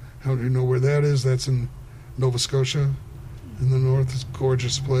know how do you know where that is. That's in Nova Scotia in the north. It's a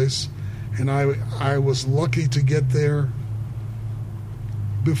gorgeous place. And I was lucky to get there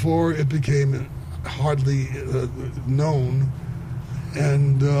before it became hardly known,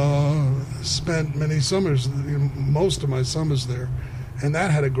 and spent many summers, most of my summers there. And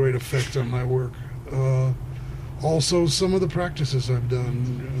that had a great effect on my work. Also, some of the practices I've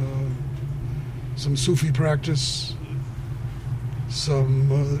done, some Sufi practice,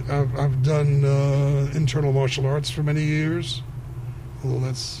 I've done internal martial arts for many years, although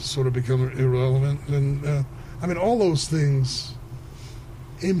that's sort of become irrelevant. And all those things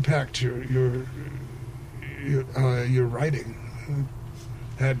impact your writing.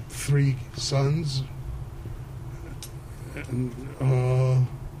 I had 3 sons, and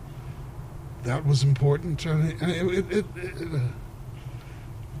that was important.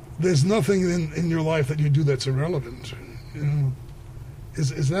 There's nothing in your life that you do that's irrelevant.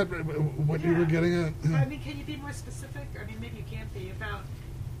 Is that what you were getting at? Yeah. Can you be more specific? Maybe you can't be, about,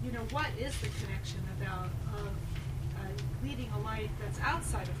 what is the connection about leading a life that's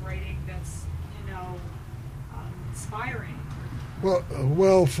outside of writing that's, inspiring?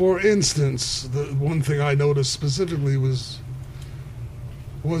 Well, for instance, the one thing I noticed specifically was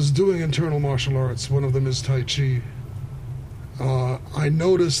doing internal martial arts. One of them is Tai Chi. I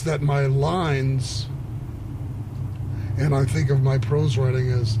noticed that my lines, and I think of my prose writing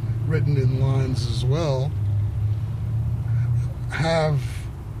as written in lines as well, have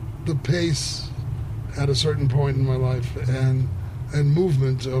the pace at a certain point in my life and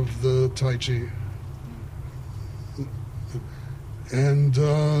movement of the Tai Chi. And,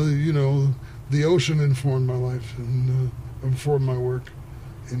 the ocean informed my life and informed my work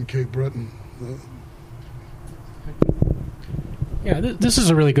in Cape Breton. Yeah, this is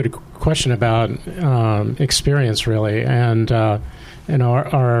a really good question about experience, really. And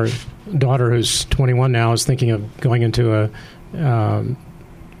our daughter, who's 21 now, is thinking of going into an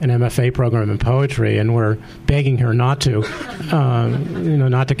MFA program in poetry, and we're begging her not to,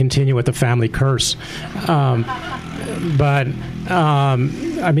 not to continue with the family curse. But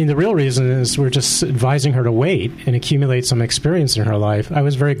the real reason is we're just advising her to wait and accumulate some experience in her life. I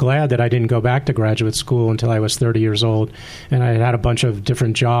was very glad that I didn't go back to graduate school until I was 30 years old, and I had a bunch of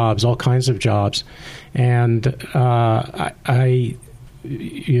different jobs, all kinds of jobs. And I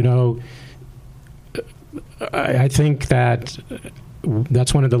think that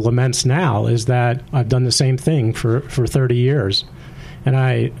that's one of the laments now, is that I've done the same thing for 30 years. And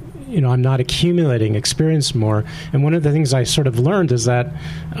I'm not accumulating experience more. And one of the things I sort of learned is that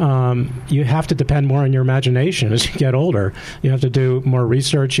you have to depend more on your imagination as you get older. You have to do more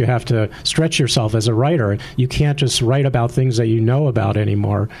research. You have to stretch yourself as a writer. You can't just write about things that you know about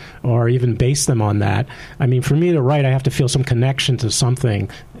anymore, or even base them on that. I mean, for me to write, I have to feel some connection to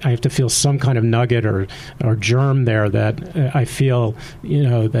something. I have to feel some kind of nugget or germ there that I feel,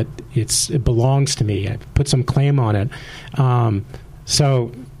 that it belongs to me. I put some claim on it.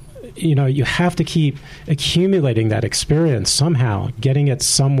 So you have to keep accumulating that experience somehow, getting it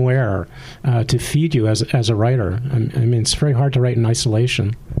somewhere to feed you as a writer. I mean, it's very hard to write in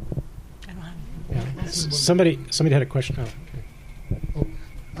isolation. Yeah. Somebody had a question. Oh,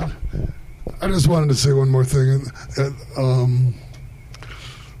 okay. I just wanted to say one more thing.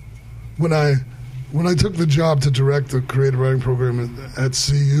 When I took the job to direct the creative writing program at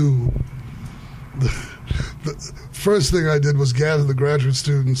CU, the first thing I did was gather the graduate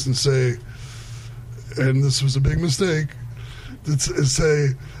students and say, and this was a big mistake, say,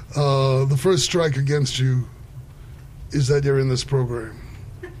 the first strike against you is that you're in this program.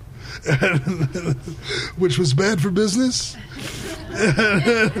 Which was bad for business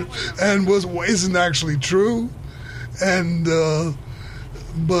and isn't actually true. And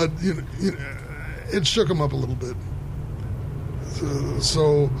but it shook them up a little bit.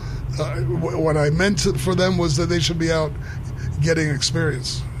 So what I meant for them was that they should be out getting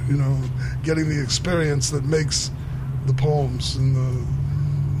experience, getting the experience that makes the poems and the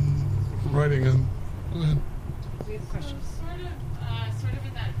writing. And go ahead. We have questions. Sort of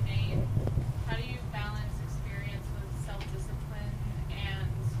in that vein, how do you balance experience with self-discipline and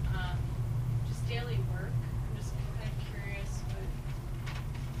just daily work? I'm just kind of curious,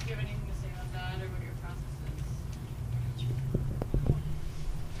 do you have anything to say about that, or what your process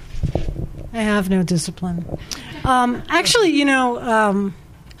is? I have no discipline. Actually,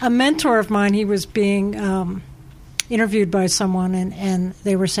 a mentor of mine, he was being interviewed by someone, and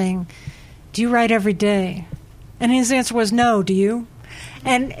they were saying, do you write every day? And his answer was, no, do you?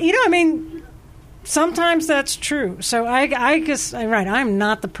 And, sometimes that's true. So I guess, right, I'm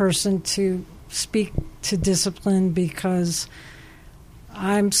not the person to speak to discipline because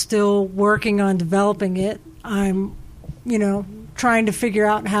I'm still working on developing it. I'm, trying to figure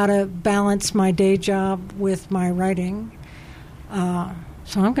out how to balance my day job with my writing. So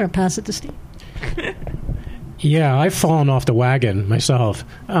I'm going to pass it to Steve. Yeah, I've fallen off the wagon myself.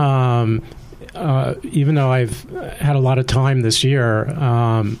 Even though I've had a lot of time this year,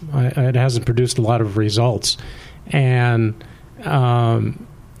 it hasn't produced a lot of results. And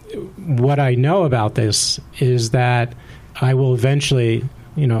what I know about this is that I will eventually,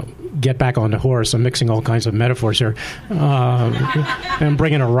 get back on the horse. I'm mixing all kinds of metaphors here. I'm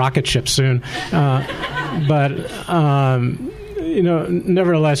bringing a rocket ship soon.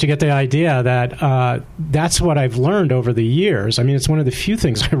 Nevertheless, you get the idea that that's what I've learned over the years. I mean, it's one of the few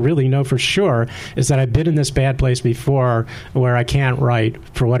things I really know for sure is that I've been in this bad place before where I can't write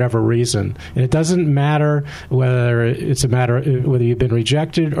for whatever reason. And it doesn't matter whether whether you've been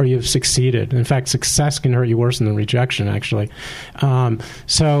rejected or you've succeeded. In fact, success can hurt you worse than rejection, actually.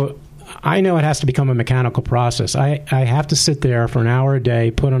 So I know it has to become a mechanical process. I have to sit there for an hour a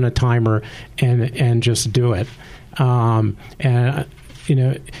day, put on a timer, and just do it.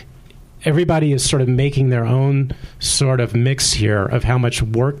 Everybody is sort of making their own sort of mix here of how much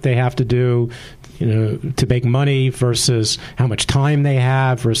work they have to do, to make money versus how much time they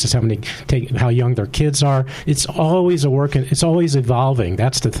have versus how young their kids are. It's always a work, and it's always evolving.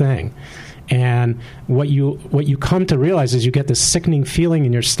 That's the thing. And what you come to realize is you get this sickening feeling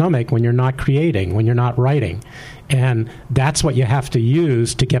in your stomach when you're not creating, when you're not writing. And that's what you have to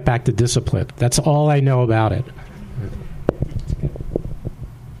use to get back to discipline. That's all I know about it.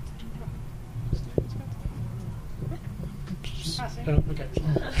 Oh, okay.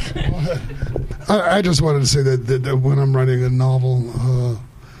 I just wanted to say that when I'm writing a novel,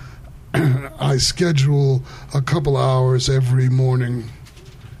 I schedule a couple hours every morning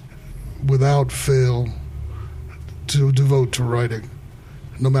without fail to devote to writing,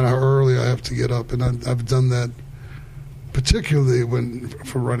 no matter how early I have to get up. And I've done that particularly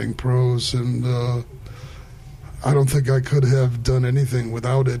for writing prose, and I don't think I could have done anything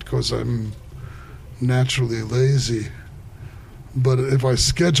without it because I'm naturally lazy. But if I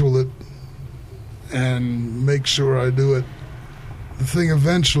schedule it and make sure I do it, the thing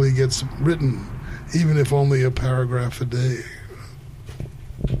eventually gets written, even if only a paragraph a day.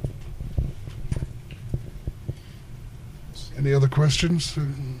 Any other questions?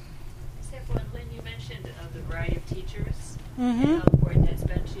 Except when Lynn, you mentioned the variety of teachers and how important that's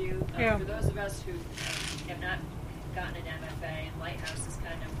been to you. For those of us who have not gotten an MFA, and Lighthouse is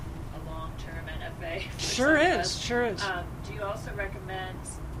kind of a long-term MFA. Sure is. Do you also recommend,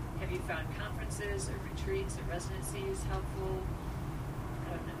 have you found conferences or retreats or residencies helpful?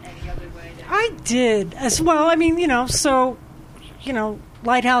 Any other way to... I did as well. I mean,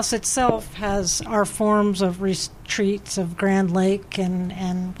 Lighthouse itself has our forms of retreats of Grand Lake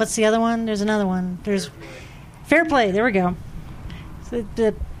and what's the other one? There's another one. There's Fair Play. There we go.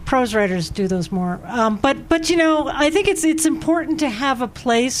 The prose writers do those more. But I think it's important to have a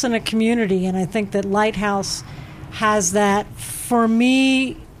place and a community, and I think that Lighthouse has that. For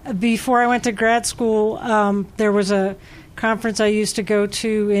me, before I went to grad school, there was a conference I used to go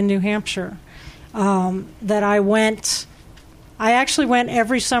to in New Hampshire that I actually went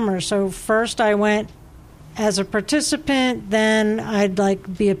every summer. So first I went as a participant, then I'd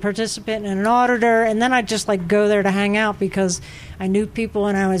be a participant and an auditor, and then I'd just go there to hang out because I knew people,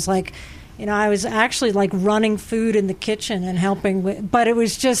 and I was I was actually running food in the kitchen and helping with, but it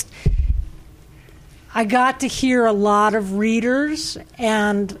was just, I got to hear a lot of readers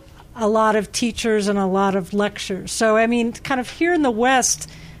and a lot of teachers and a lot of lectures. So, I mean, kind of here in the West,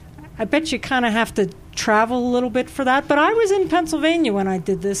 I bet you kind of have to travel a little bit for that. But I was in Pennsylvania when I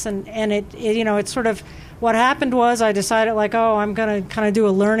did this, and it sort of, what happened was I decided, I'm going to kind of do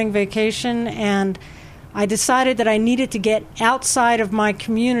a learning vacation, and I decided that I needed to get outside of my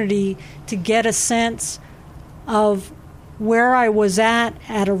community to get a sense of where I was at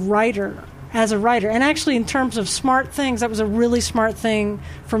as a writer. And actually, in terms of smart things, that was a really smart thing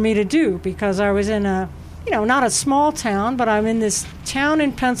for me to do because I was in a, not a small town, but I'm in this town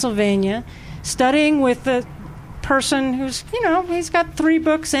in Pennsylvania studying with a person who's, he's got 3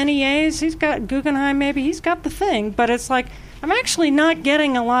 books, NEAs, he's got Guggenheim maybe, he's got the thing, but it's I'm actually not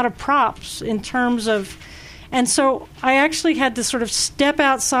getting a lot of props in terms of, and so I actually had to sort of step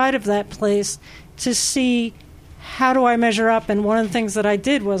outside of that place to see how do I measure up? And one of the things that I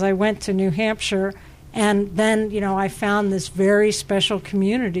did was I went to New Hampshire, and then, I found this very special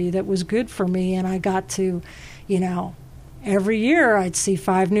community that was good for me, and I got to, every year I'd see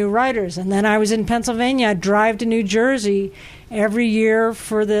 5 new writers. And then I was in Pennsylvania, I'd drive to New Jersey every year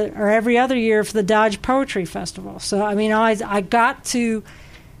every other year for the Dodge Poetry Festival. So, I mean, I got to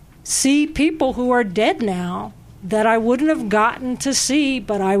see people who are dead now that I wouldn't have gotten to see,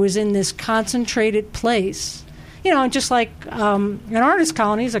 but I was in this concentrated place. Just like an artist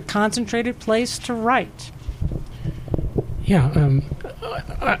colony is a concentrated place to write. Yeah,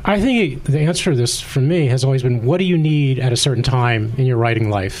 I think the answer to this for me has always been, what do you need at a certain time in your writing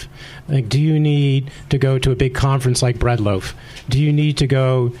life? Do you need to go to a big conference like Breadloaf? Do you need to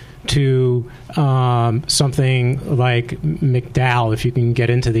go to something like McDowell, if you can get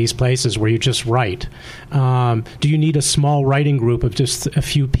into these places where you just write? Do you need a small writing group of just a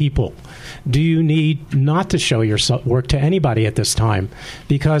few people? Do you need not to show your work to anybody at this time?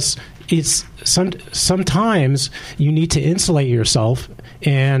 Because it's sometimes you need to insulate yourself,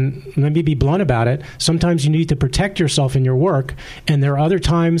 and let me be blunt about it. Sometimes you need to protect yourself in your work, and there are other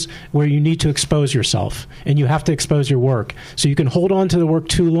times where you need to expose yourself, and you have to expose your work. So you can hold on to the work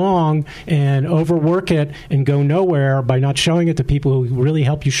too long and overwork it and go nowhere by not showing it to people who really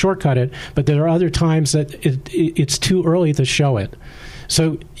help you shortcut it, but there are other times that it's too early to show it.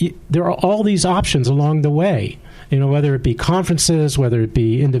 So there are all these options along the way. Whether it be conferences, whether it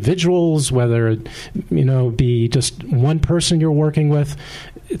be individuals, whether it, be just one person you're working with.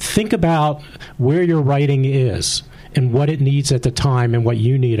 Think about where your writing is and what it needs at the time and what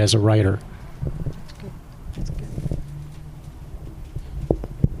you need as a writer. That's good.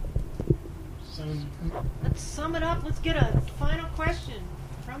 Let's sum it up. Let's get a final question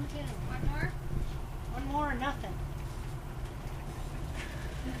from Tim. One more or nothing?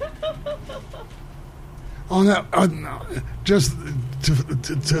 On that, just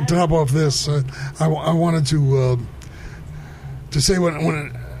to top off this, I wanted to to say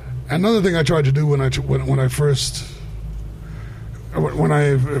another thing I tried to do when I first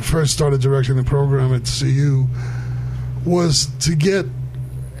started directing the program at CU was to get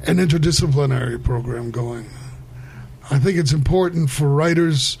an interdisciplinary program going. I think it's important for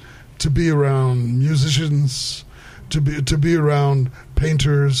writers to be around musicians, to be around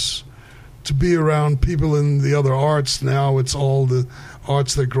painters, to be around people in the other arts. Now it's all the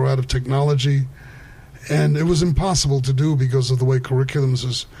arts that grow out of technology. And it was impossible to do because of the way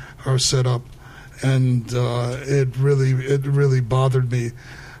curriculums are set up. And it really bothered me.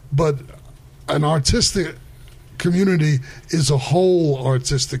 But an artistic community is a whole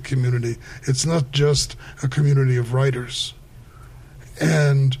artistic community. It's not just a community of writers.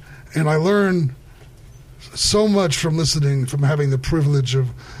 And I learned so much from having the privilege of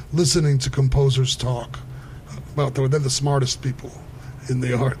listening to composers talk about they're the smartest people in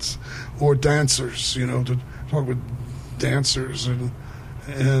the arts, or dancers, to talk with dancers, and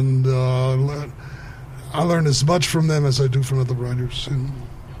I learned as much from them as I do from other writers. And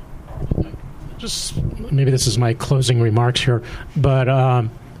just maybe this is my closing remarks here, but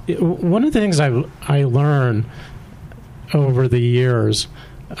one of the things I learned over the years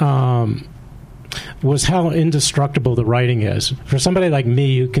was how indestructible the writing is. For somebody like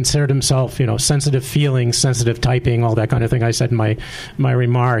me who considered himself, sensitive feelings, sensitive typing, all that kind of thing I said in my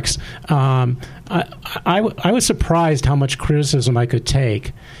remarks, I was surprised how much criticism I could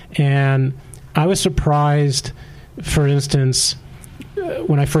take. And I was surprised, for instance,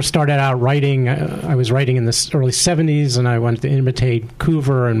 when I first started out writing, I was writing in the early 70s, and I wanted to imitate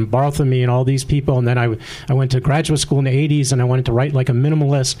Coover and Bartholomew and all these people. And then I went to graduate school in the 80s, and I wanted to write like a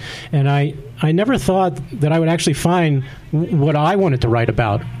minimalist. And I never thought that I would actually find what I wanted to write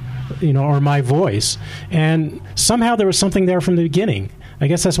about, or my voice. And somehow there was something there from the beginning. I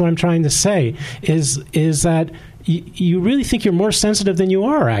guess that's what I'm trying to say, is that you really think you're more sensitive than you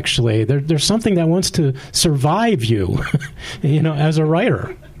are, actually. There's something that wants to survive you, as a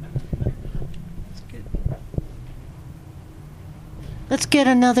writer. Let's get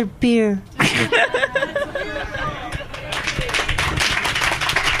another beer.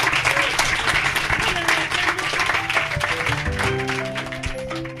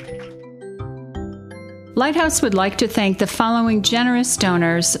 Lighthouse would like to thank the following generous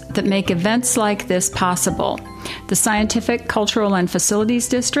donors that make events like this possible: the Scientific, Cultural, and Facilities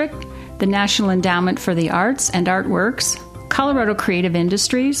District, the National Endowment for the Arts and Artworks, Colorado Creative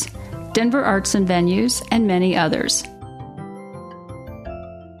Industries, Denver Arts and Venues, and many others.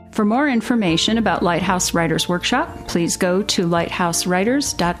 For more information about Lighthouse Writers Workshop, please go to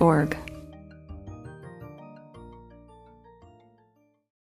lighthousewriters.org.